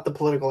think about the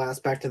political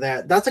aspect of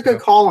that. That's a good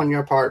call on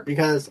your part,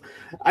 because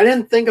I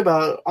didn't think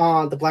about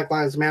the Black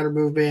Lives Matter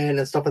movement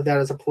and stuff like that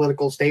as a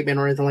political statement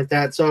or anything like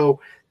that.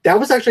 So that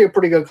was actually a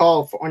pretty good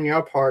call on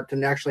your part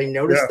to actually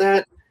notice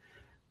that.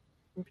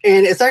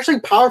 And it's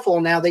actually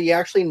powerful now that you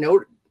actually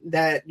note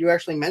that you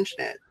actually mention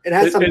it. It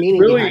has some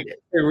meaning behind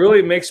it. It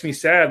really makes me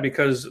sad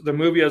because the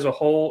movie as a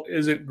whole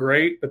isn't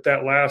great, but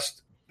that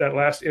last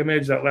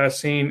image, that last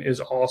scene is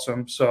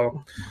awesome.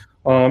 So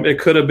it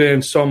could have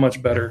been so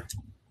much better.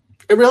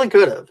 It really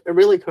could have.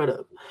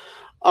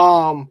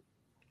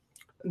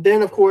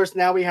 Then, of course,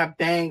 now we have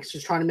Banks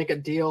just trying to make a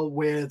deal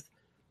with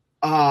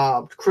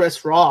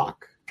Chris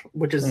Rock,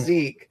 which is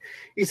Zeke.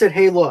 He said,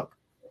 hey, look,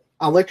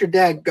 I'll let your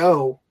dad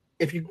go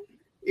if you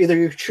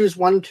choose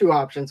one of two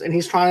options. And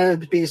he's trying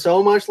to be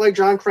so much like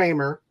John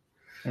Kramer.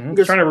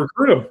 He's trying to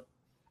recruit him.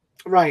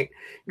 Right.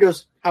 He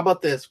goes, how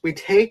about this? We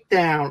take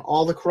down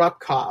all the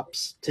corrupt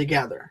cops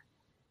together.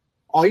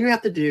 All you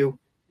have to do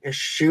is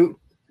shoot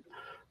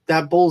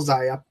that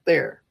bullseye up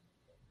there,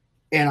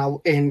 and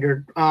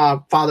your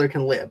father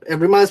can live. It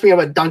reminds me of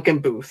a Duncan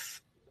Booth,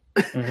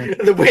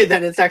 the way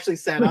that it's actually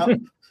set up.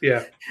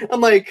 Yeah.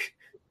 I'm like,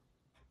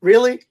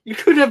 really? You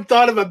couldn't have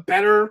thought of a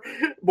better,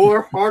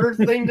 more harder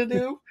thing to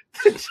do?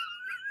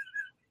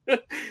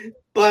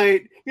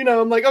 But, you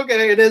know, I'm like,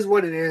 okay, it is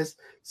what it is.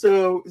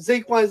 So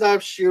Zeke winds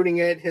up shooting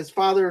it. His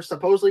father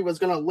supposedly was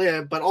going to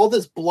live, but all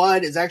this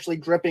blood is actually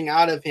dripping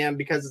out of him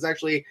because it's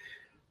actually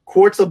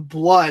quarts of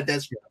blood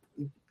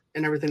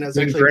and everything that's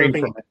actually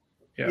dripping.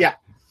 Yeah.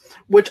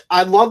 which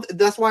I love.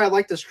 That's why I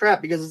like this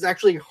trap, because it's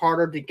actually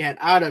harder to get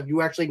out of.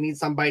 You actually need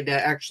somebody to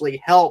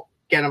actually help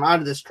get him out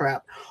of this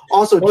trap.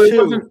 Also, well,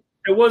 too,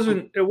 it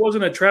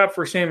wasn't a trap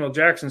for Samuel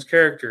Jackson's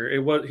character.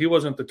 He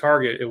wasn't the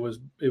target. It was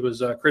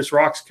Chris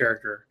Rock's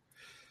character.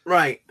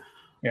 right.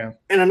 Yeah.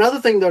 And another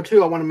thing, though,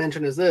 too, I want to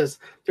mention is this: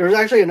 there's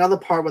actually another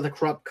part with the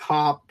corrupt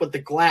cop with the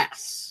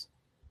glass.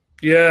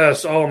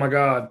 Yes. Oh my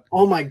God.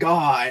 Oh my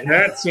God.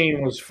 That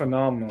scene was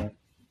phenomenal.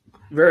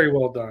 Very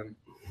well done.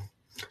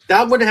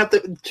 That would have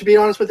to be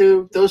honest with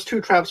you, those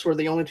two traps were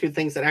the only two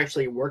things that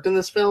actually worked in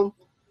this film.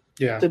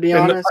 Yeah. To be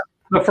honest.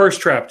 The first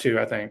trap too,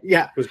 I think.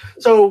 Yeah.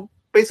 So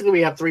basically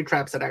we have 3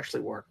 traps that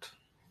actually worked.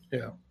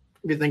 Yeah.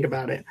 If you think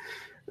about it.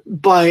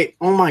 But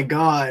oh my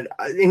God.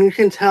 And you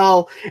can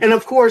tell, and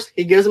of course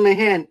he gives him a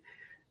hint.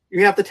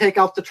 You have to take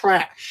out the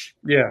trash.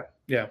 Yeah.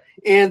 Yeah.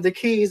 And the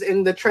keys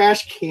in the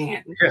trash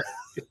can.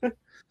 Yeah.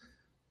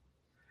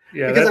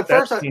 Yeah. Because at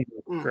first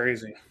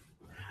crazy.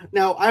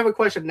 Now, I have a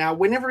question. Now,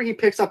 whenever he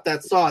picks up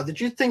that saw,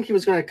 did you think he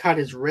was going to cut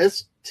his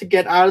wrist to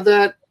get out of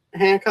that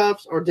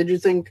handcuffs? Or did you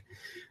think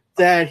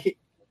that he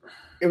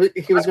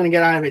was going to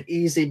get out of it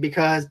easy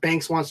because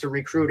Banks wants to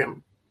recruit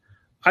him?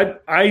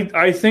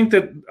 I think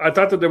that I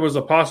thought that there was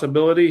a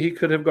possibility he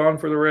could have gone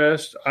for the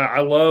wrist. I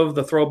love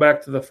the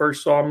throwback to the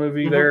first Saw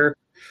movie there.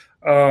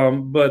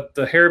 But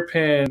the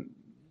hairpin,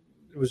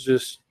 it was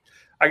just,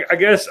 I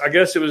guess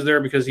it was there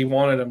because he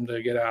wanted him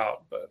to get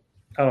out, but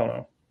I don't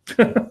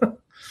know.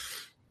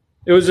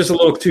 It was just a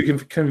little too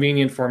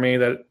convenient for me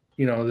that,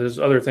 this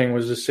other thing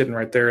was just sitting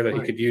right there that he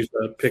could use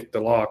to pick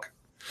the lock.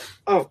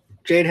 Oh,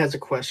 Jade has a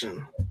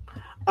question.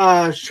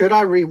 Should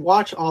I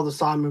rewatch all the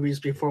Saw movies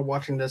before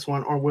watching this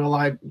one, or will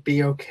I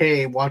be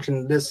okay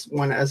watching this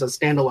one as a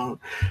standalone?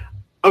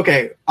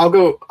 Okay,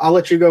 I'll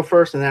let you go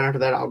first, and then after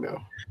that, I'll go.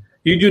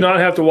 You do not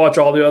have to watch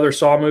all the other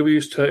Saw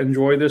movies to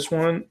enjoy this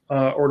one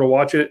or to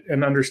watch it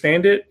and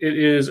understand it. It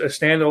is a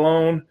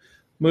standalone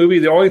movie.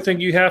 The only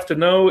thing you have to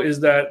know is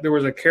that there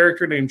was a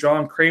character named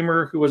John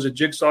Kramer who was a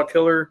jigsaw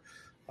killer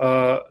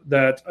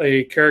that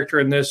a character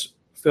in this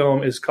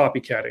film is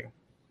copycatting.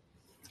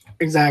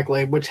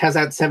 Exactly, which has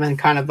that 7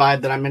 kind of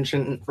vibe that I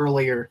mentioned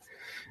earlier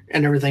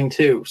and everything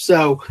too.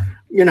 So,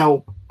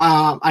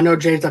 I know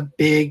Jade's a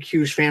big,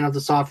 huge fan of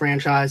the Saw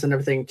franchise and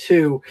everything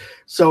too.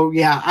 So,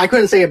 yeah, I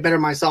couldn't say it better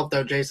myself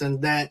though, Jason,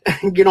 that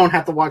you don't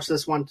have to watch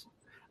this one,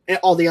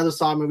 all the other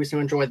Saw movies to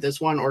enjoy this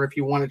one, or if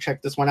you want to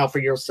check this one out for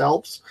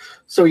yourselves.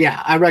 So,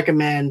 yeah, I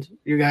recommend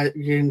you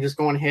can just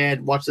go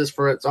ahead, watch this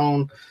for its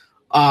own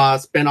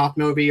spin-off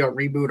movie or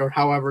reboot or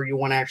however you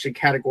want to actually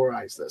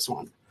categorize this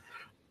one.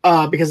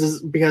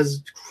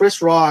 Because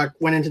Chris Rock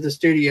went into the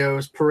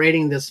studios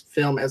parading this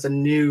film as a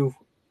new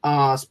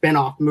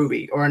spin-off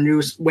movie or a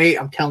new way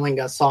of telling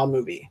a Saw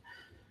movie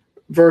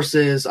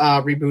versus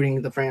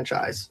rebooting the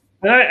franchise.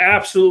 And I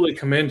absolutely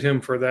commend him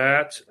for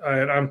that,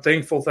 and I'm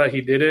thankful that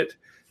he did it.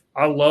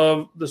 I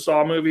love the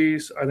Saw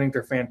movies. I think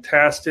they're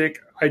fantastic.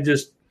 I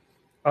just,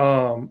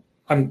 I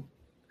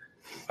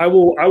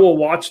will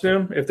watch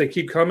them if they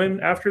keep coming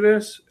after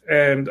this,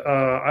 and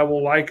I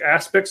will like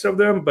aspects of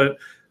them, but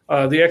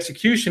the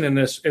execution in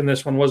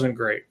this one wasn't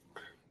great.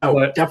 Oh,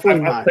 but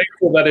definitely I'm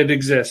thankful that it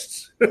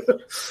exists.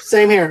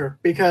 Same here,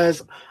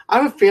 because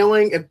I have a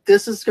feeling if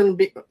this is going to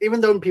be,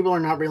 even though people are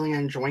not really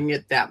enjoying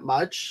it that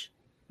much,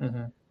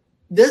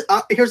 this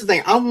here's the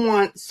thing: I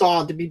want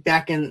Saw to be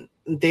back in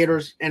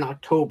theaters in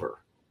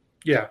October.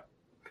 Yeah,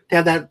 to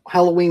have that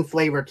Halloween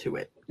flavor to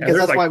it, because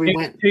that's why we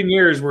went 10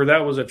 years where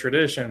that was a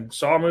tradition.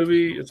 Saw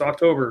movie, it's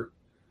October.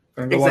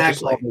 I'm gonna go watch a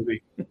Saw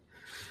movie.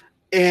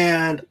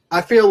 And I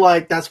feel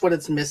like that's what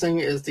it's missing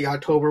is the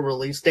October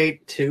release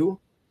date too.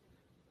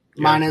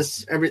 Yeah.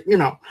 Minus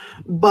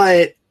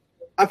but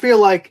I feel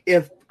like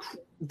if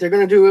they're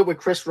going to do it with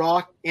Chris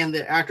Rock and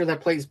the actor that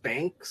plays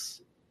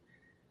Banks,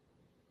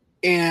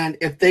 and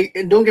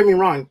don't get me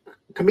wrong,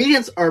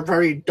 comedians are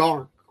very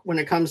dark when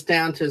it comes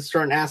down to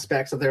certain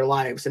aspects of their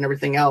lives and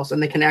everything else,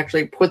 and they can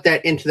actually put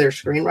that into their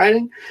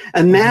screenwriting.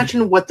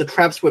 Imagine what the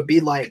traps would be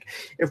like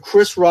if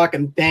Chris Rock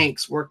and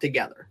Banks worked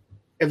together.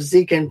 If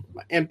Zeke and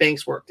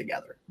Banks work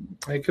together.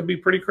 It could be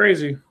pretty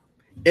crazy.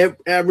 It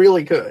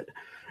really could.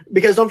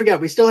 Because don't forget,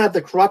 we still have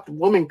the corrupt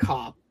woman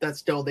cop that's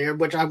still there,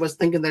 which I was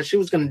thinking that she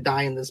was going to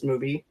die in this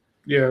movie.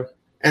 Yeah.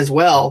 As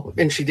well,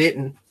 and she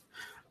didn't.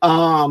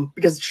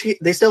 Because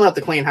they still have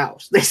to clean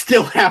house. They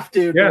still have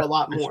to do a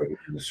lot more.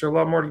 There's still a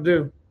lot more to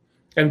do.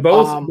 And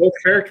both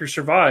characters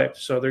survived,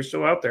 so they're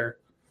still out there.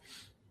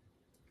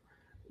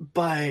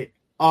 But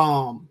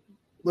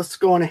let's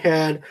go on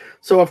ahead.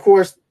 So, of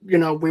course,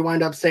 we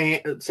wind up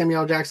saying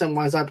Samuel Jackson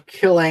winds up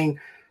killing,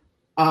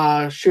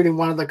 shooting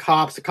one of the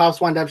cops. The cops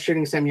wind up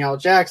shooting Samuel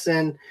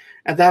Jackson.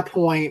 At that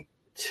point,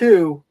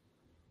 too,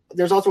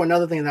 there's also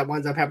another thing that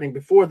winds up happening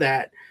before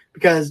that,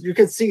 because you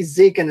can see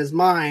Zeke in his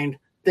mind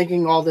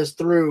thinking all this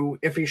through,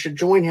 if he should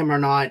join him or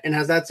not. And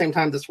at that same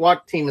time, the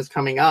SWAT team is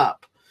coming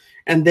up.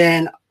 And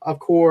then, of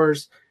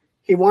course,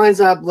 he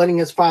winds up letting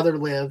his father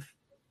live.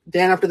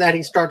 Then after that,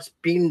 he starts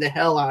beating the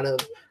hell out of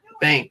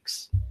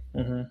Banks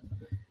and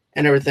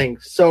everything.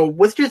 So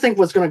what do you think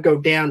was going to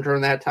go down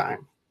during that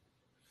time?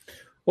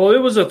 Well, it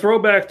was a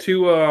throwback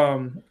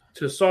to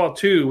Saw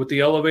 2 with the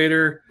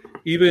elevator,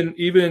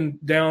 even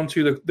down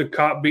to the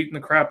cop beating the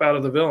crap out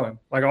of the villain.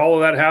 Like all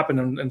of that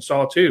happened in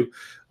Saw 2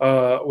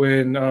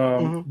 when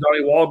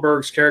Donnie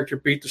Wahlberg's character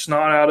beat the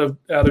snot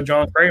out of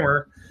John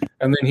Kramer,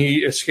 and then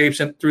he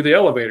escapes through the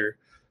elevator.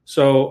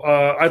 So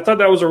I thought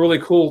that was a really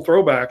cool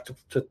throwback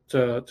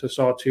to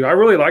Saw 2. I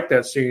really like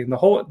that scene. The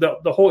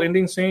whole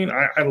ending scene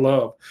I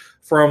love.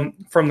 From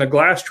the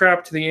glass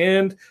trap to the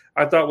end,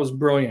 I thought was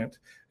brilliant.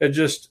 It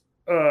just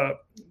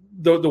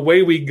the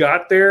way we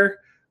got there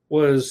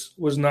was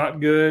not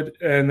good,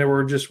 and there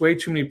were just way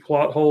too many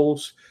plot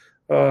holes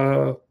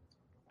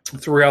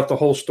throughout the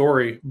whole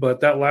story. But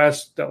that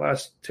last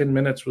 10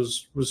 minutes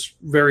was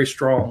very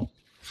strong.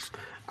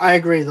 I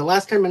agree. The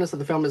last 10 minutes of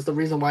the film is the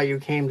reason why you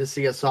came to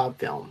see a Saw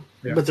film.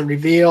 Yeah. With the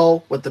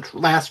reveal, with the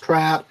last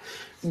trap,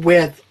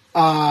 with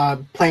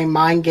playing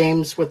mind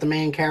games with the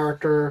main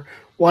character,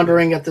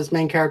 wondering if this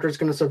main character is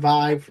going to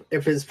survive,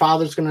 if his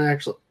father's going to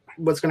actually,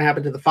 what's going to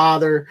happen to the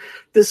father.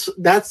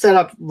 That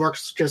setup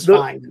works just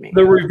fine to me.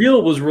 The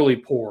reveal was really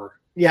poor.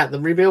 Yeah, the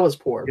reveal was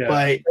poor,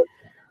 but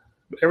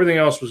everything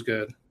else was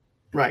good.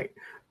 Right.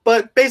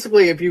 But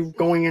basically, if you're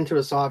going into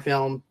a Saw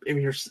film, if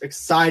you're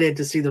excited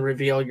to see the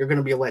reveal, you're going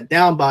to be let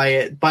down by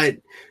it. But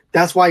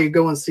that's why you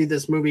go and see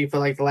this movie for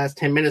like the last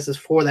 10 minutes is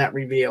for that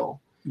reveal.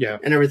 Yeah.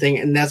 And everything.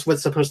 And that's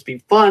what's supposed to be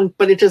fun,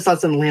 but it just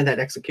doesn't land that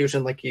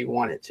execution like you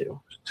want it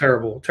to.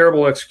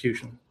 Terrible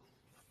execution.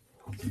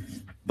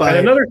 But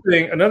and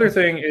another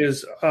thing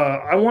is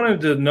I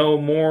wanted to know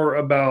more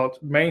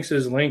about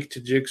Manx's link to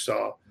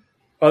Jigsaw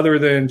other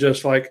than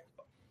just like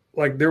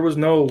there was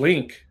no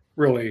link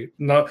really.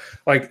 Not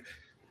like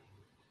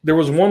there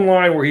was one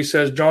line where he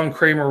says John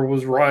Kramer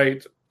was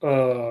right.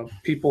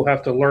 People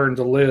have to learn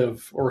to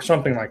live or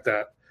something like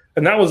that.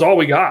 And that was all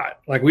we got.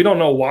 Like, we don't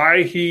know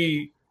why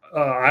he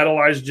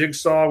idolized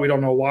Jigsaw. We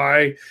don't know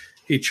why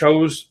he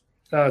chose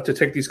to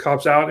take these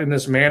cops out in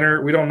this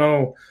manner. We don't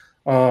know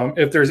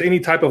if there's any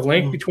type of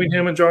link between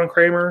him and John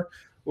Kramer.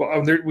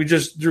 Well, we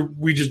just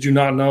do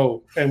not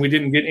know. And we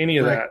didn't get any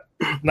of that.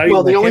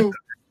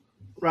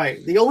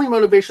 The only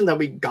motivation that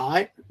we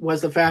got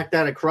was the fact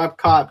that a corrupt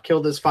cop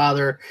killed his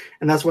father,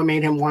 and that's what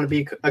made him want to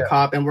be a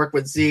cop and work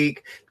with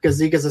Zeke, because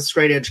Zeke is a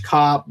straight-edge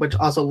cop, which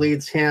also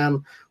leads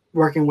him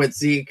working with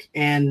Zeke,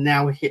 and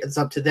now it's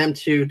up to them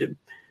to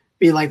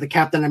be like the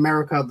Captain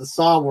America of the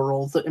Saw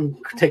world and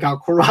take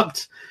out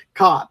corrupt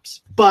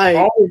cops. But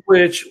all of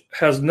which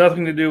has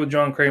nothing to do with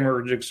John Kramer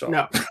or Jigsaw.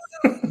 No,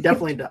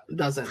 definitely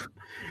doesn't.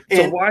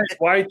 So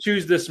why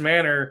choose this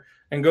manner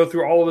and go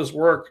through all of this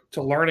work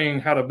to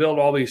learning how to build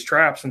all these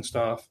traps and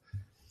stuff?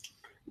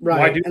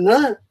 Right.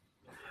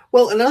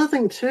 Another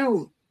thing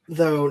too,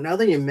 though, now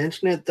that you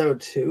mention it though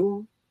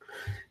too,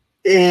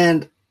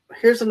 and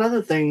here's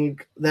another thing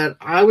that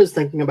I was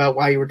thinking about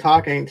while you were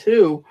talking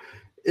too,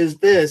 is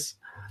this.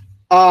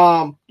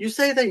 You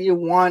say that you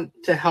want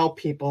to help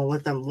people and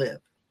let them live.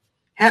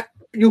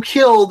 You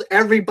killed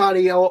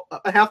everybody,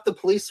 half the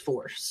police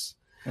force.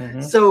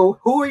 Mm-hmm. So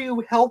who are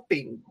you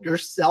helping?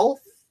 Yourself?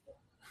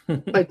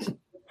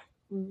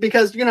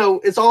 Because,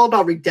 it's all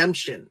about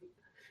redemption.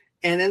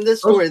 And in this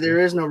story, there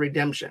is no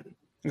redemption.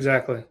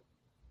 Exactly.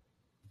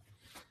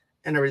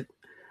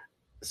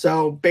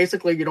 So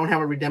basically, you don't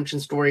have a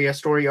redemption story, a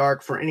story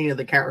arc for any of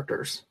the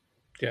characters.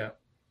 Yeah.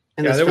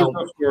 There was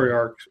no story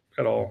arc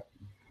at all.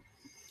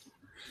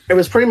 It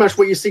was pretty much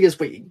what you see is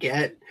what you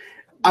get.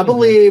 I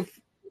believe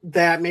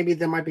that maybe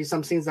there might be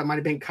some scenes that might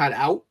have been cut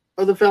out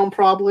of the film,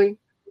 probably.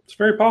 It's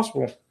very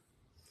possible.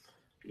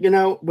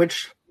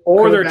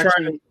 Or they're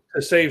trying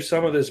to save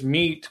some of this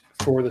meat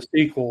for the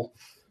sequel.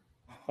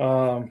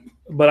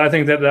 But I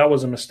think that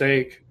was a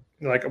mistake.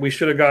 Like, we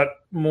should have got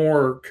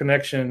more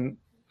connection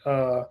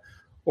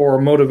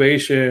or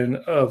motivation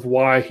of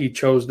why he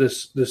chose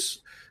this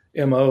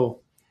MO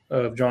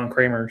of John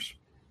Kramer's.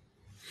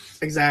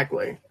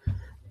 Exactly.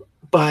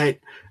 But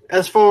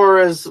as far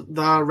as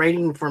the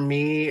rating for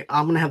me,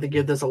 I'm going to have to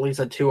give this at least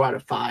a 2 out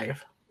of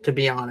 5, to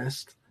be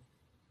honest.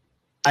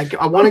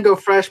 I want to go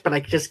fresh, but I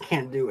just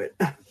can't do it.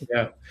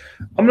 Yeah.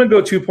 I'm going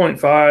to go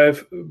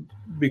 2.5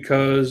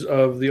 because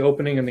of the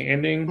opening and the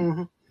ending.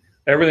 Mm-hmm.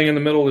 Everything in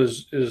the middle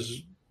is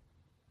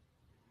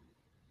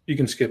you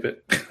can skip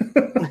it.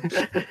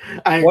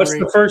 Watch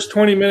the first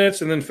 20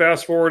 minutes and then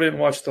fast forward it and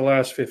watch the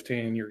last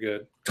 15 and you're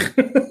good.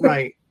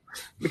 Right.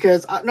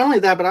 Because not only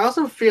that, but I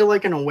also feel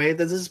like in a way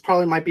that this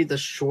probably might be the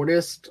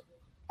shortest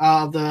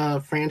of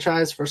the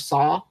franchise for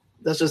Saw.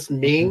 That's just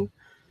me. Mm-hmm.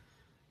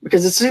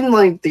 Because it seemed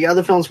like the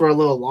other films were a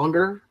little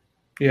longer.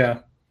 Yeah.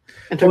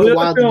 And took a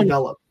while to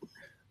develop.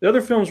 The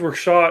other films were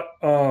shot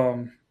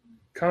kind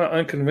of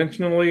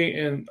unconventionally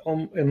in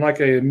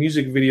like a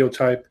music video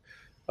type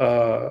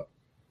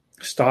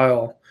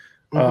style.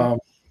 Mm-hmm.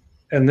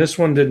 And this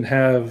one didn't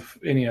have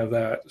any of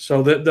that.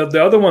 So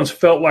the other ones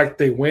felt like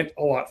they went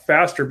a lot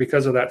faster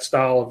because of that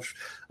style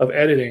of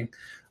editing.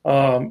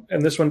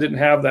 And this one didn't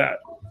have that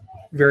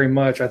very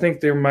much. I think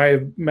there may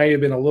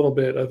have been a little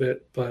bit of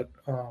it, but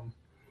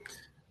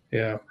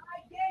yeah.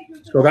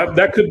 So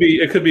that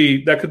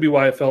could be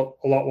why it felt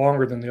a lot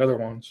longer than the other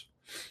ones.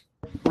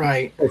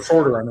 Right. Or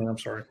shorter, I mean, I'm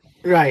sorry.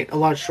 Right. A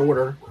lot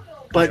shorter.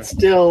 But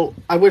still,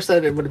 I wish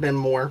that it would have been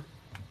more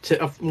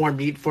more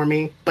meat for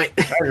me. But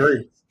I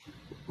agree.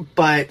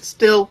 But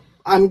still,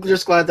 I'm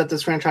just glad that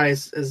this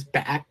franchise is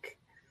back.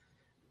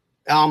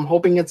 I'm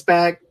hoping it's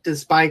back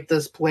despite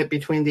the split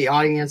between the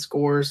audience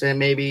scores and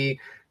maybe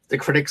the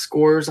critic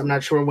scores. I'm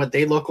not sure what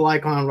they look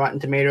like on Rotten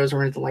Tomatoes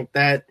or anything like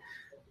that.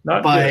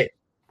 But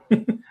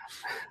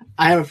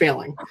I have a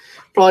feeling.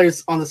 Probably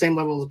it's on the same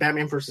level as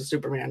Batman versus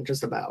Superman,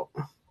 just about.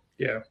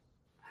 Yeah.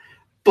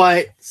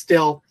 But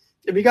still,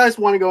 if you guys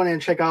want to go in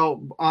and check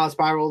out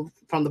Spiral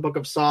from the Book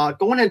of Saw,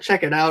 go in and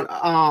check it out.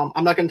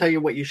 I'm not going to tell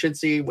you what you should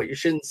see, what you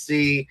shouldn't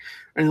see,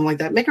 or anything like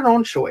that. Make your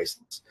own choice.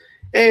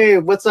 Hey,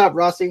 what's up,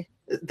 Rossi?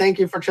 Thank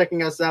you for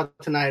checking us out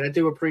tonight. I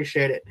do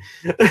appreciate it.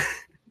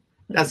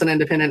 That's an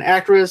independent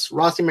actress,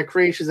 Rossi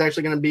McCree. She's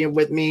actually going to be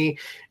with me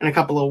in a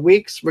couple of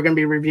weeks. We're going to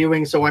be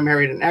reviewing So I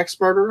Married an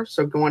Ex-Murderer.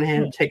 So go on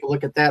ahead and take a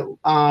look at that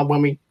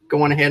when we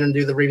go on ahead and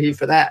do the review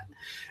for that.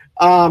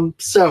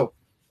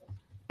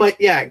 But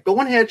yeah, go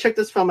on ahead, check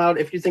this film out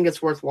if you think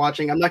it's worth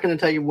watching. I'm not going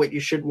to tell you what you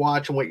should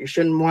watch and what you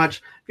shouldn't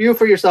watch. View it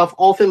for yourself.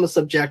 All film is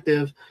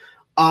subjective.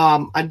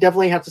 I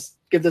definitely have to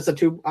give this a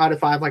 2 out of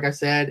 5, like I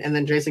said. And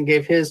then Jason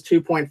gave his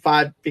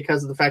 2.5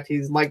 because of the fact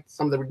he's liked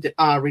some of the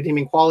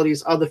redeeming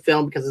qualities of the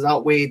film because it's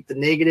outweighed the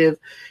negative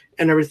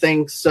and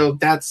everything. So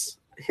that's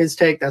his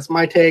take. That's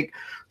my take.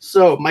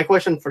 So my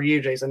question for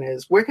you, Jason,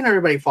 is where can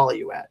everybody follow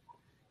you at?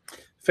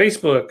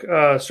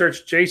 Facebook.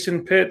 Search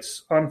Jason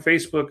Pitts on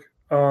Facebook.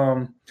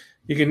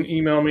 You can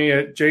email me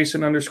at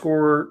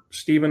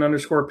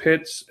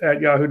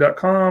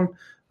jason_Stephen_Pitts@yahoo.com.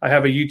 I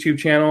have a YouTube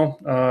channel.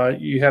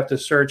 You have to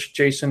search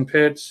Jason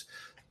Pitts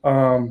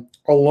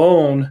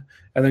alone,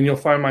 and then you'll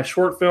find my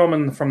short film.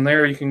 And from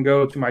there, you can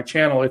go to my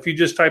channel. If you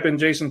just type in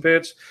Jason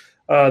Pitts,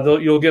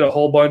 you'll get a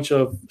whole bunch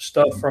of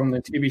stuff from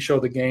the TV show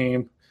The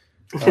Game.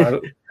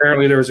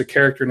 Apparently, there was a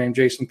character named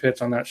Jason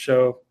Pitts on that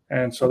show,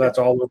 and so that's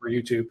all over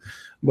YouTube.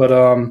 But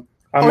I'm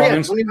on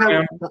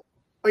Instagram.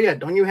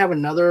 Don't you have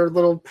another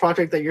little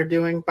project that you're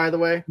doing, by the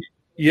way?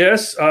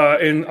 Yes.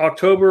 In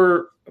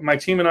October, my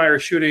team and I are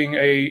shooting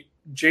a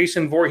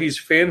Jason Voorhees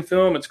fan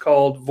film. It's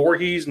called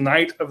Voorhees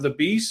Night of the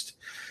Beast.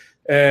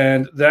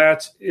 And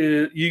that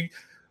is,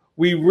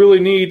 we really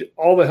need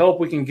all the help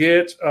we can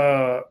get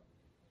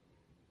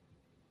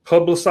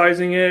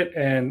publicizing it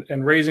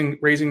and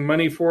raising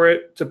money for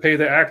it to pay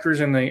the actors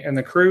and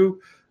the crew.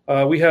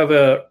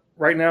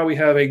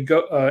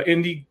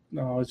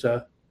 It's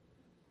a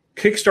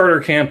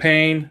Kickstarter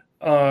campaign.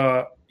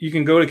 You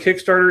can go to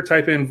Kickstarter,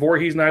 type in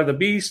Voorhees Night of the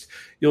Beast.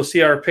 You'll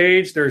see our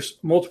page. There's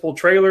multiple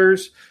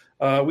trailers.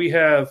 We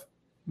have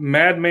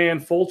Madman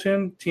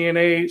Fulton,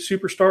 TNA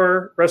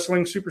superstar,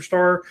 wrestling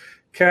superstar,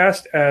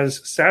 cast as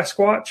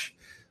Sasquatch.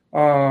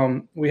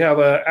 We have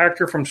an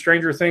actor from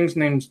Stranger Things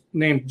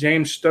named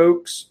James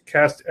Stokes,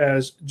 cast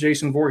as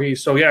Jason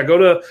Voorhees. So yeah, go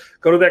to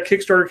that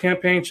Kickstarter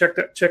campaign.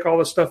 Check all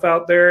the stuff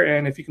out there,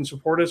 and if you can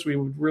support us, we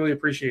would really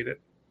appreciate it.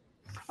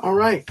 All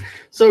right.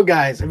 So,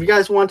 guys, if you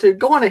guys want to,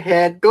 go on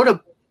ahead, go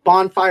to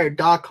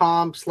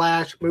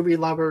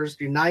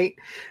bonfire.com/movieloversunite,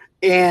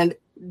 and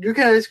you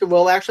guys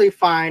will actually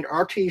find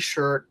our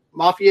t-shirt,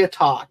 Mafia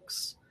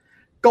Talks.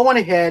 Go on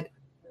ahead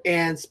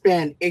and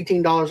spend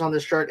 $18 on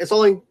this shirt. It's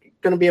only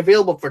going to be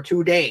available for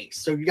 2 days,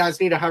 so you guys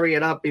need to hurry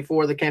it up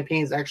before the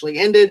campaign's actually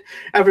ended.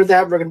 After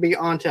that, we're going to be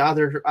on to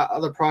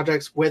other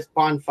projects with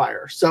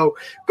Bonfire. So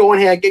go on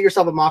ahead, get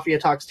yourself a Mafia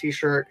Talks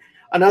t-shirt.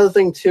 Another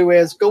thing, too,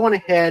 is go on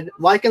ahead,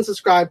 like and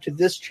subscribe to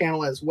this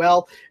channel as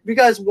well. If you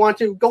guys want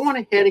to, go on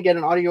ahead and get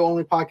an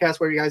audio-only podcast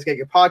where you guys get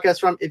your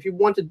podcast from. If you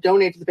want to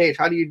donate to the page,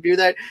 how do you do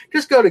that?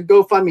 Just go to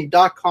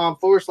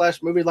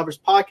GoFundMe.com/Movie Lovers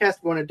Podcast.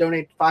 If you want to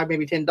donate $5,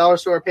 maybe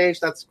 $10 to our page,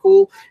 that's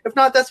cool. If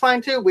not, that's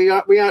fine, too. We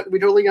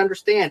totally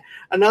understand.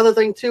 Another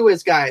thing, too,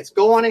 is, guys,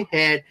 go on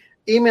ahead.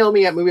 Email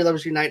me at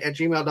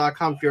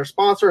movieloversunite@gmail.com if you're a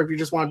sponsor. If you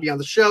just want to be on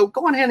the show,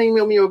 go on ahead and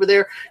email me over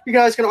there. You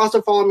guys can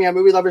also follow me on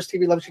Movie Lovers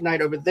TV Loves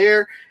Unite over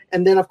there.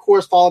 And then, of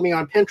course, follow me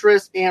on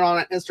Pinterest and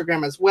on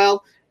Instagram as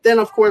well. Then,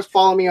 of course,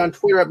 follow me on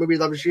Twitter at Movie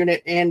Lovers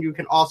Unit. And you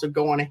can also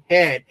go on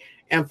ahead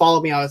and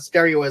follow me on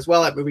Stereo as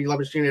well at Movie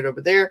Lovers Unit over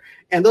there.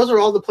 And those are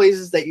all the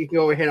places that you can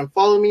go ahead and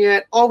follow me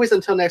at. Always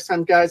until next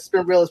time, guys. It's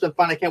been real. It's been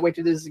fun. I can't wait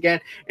to do this again.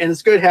 And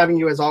it's good having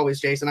you as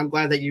always, Jason. I'm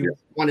glad that you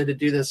wanted to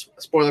do this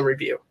spoiler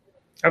review.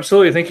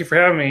 Absolutely. Thank you for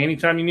having me.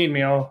 Anytime you need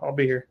me, I'll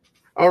be here.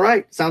 All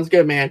right. Sounds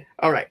good, man.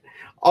 All right.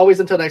 Always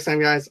until next time,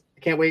 guys.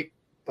 I can't wait.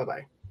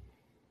 Bye-bye.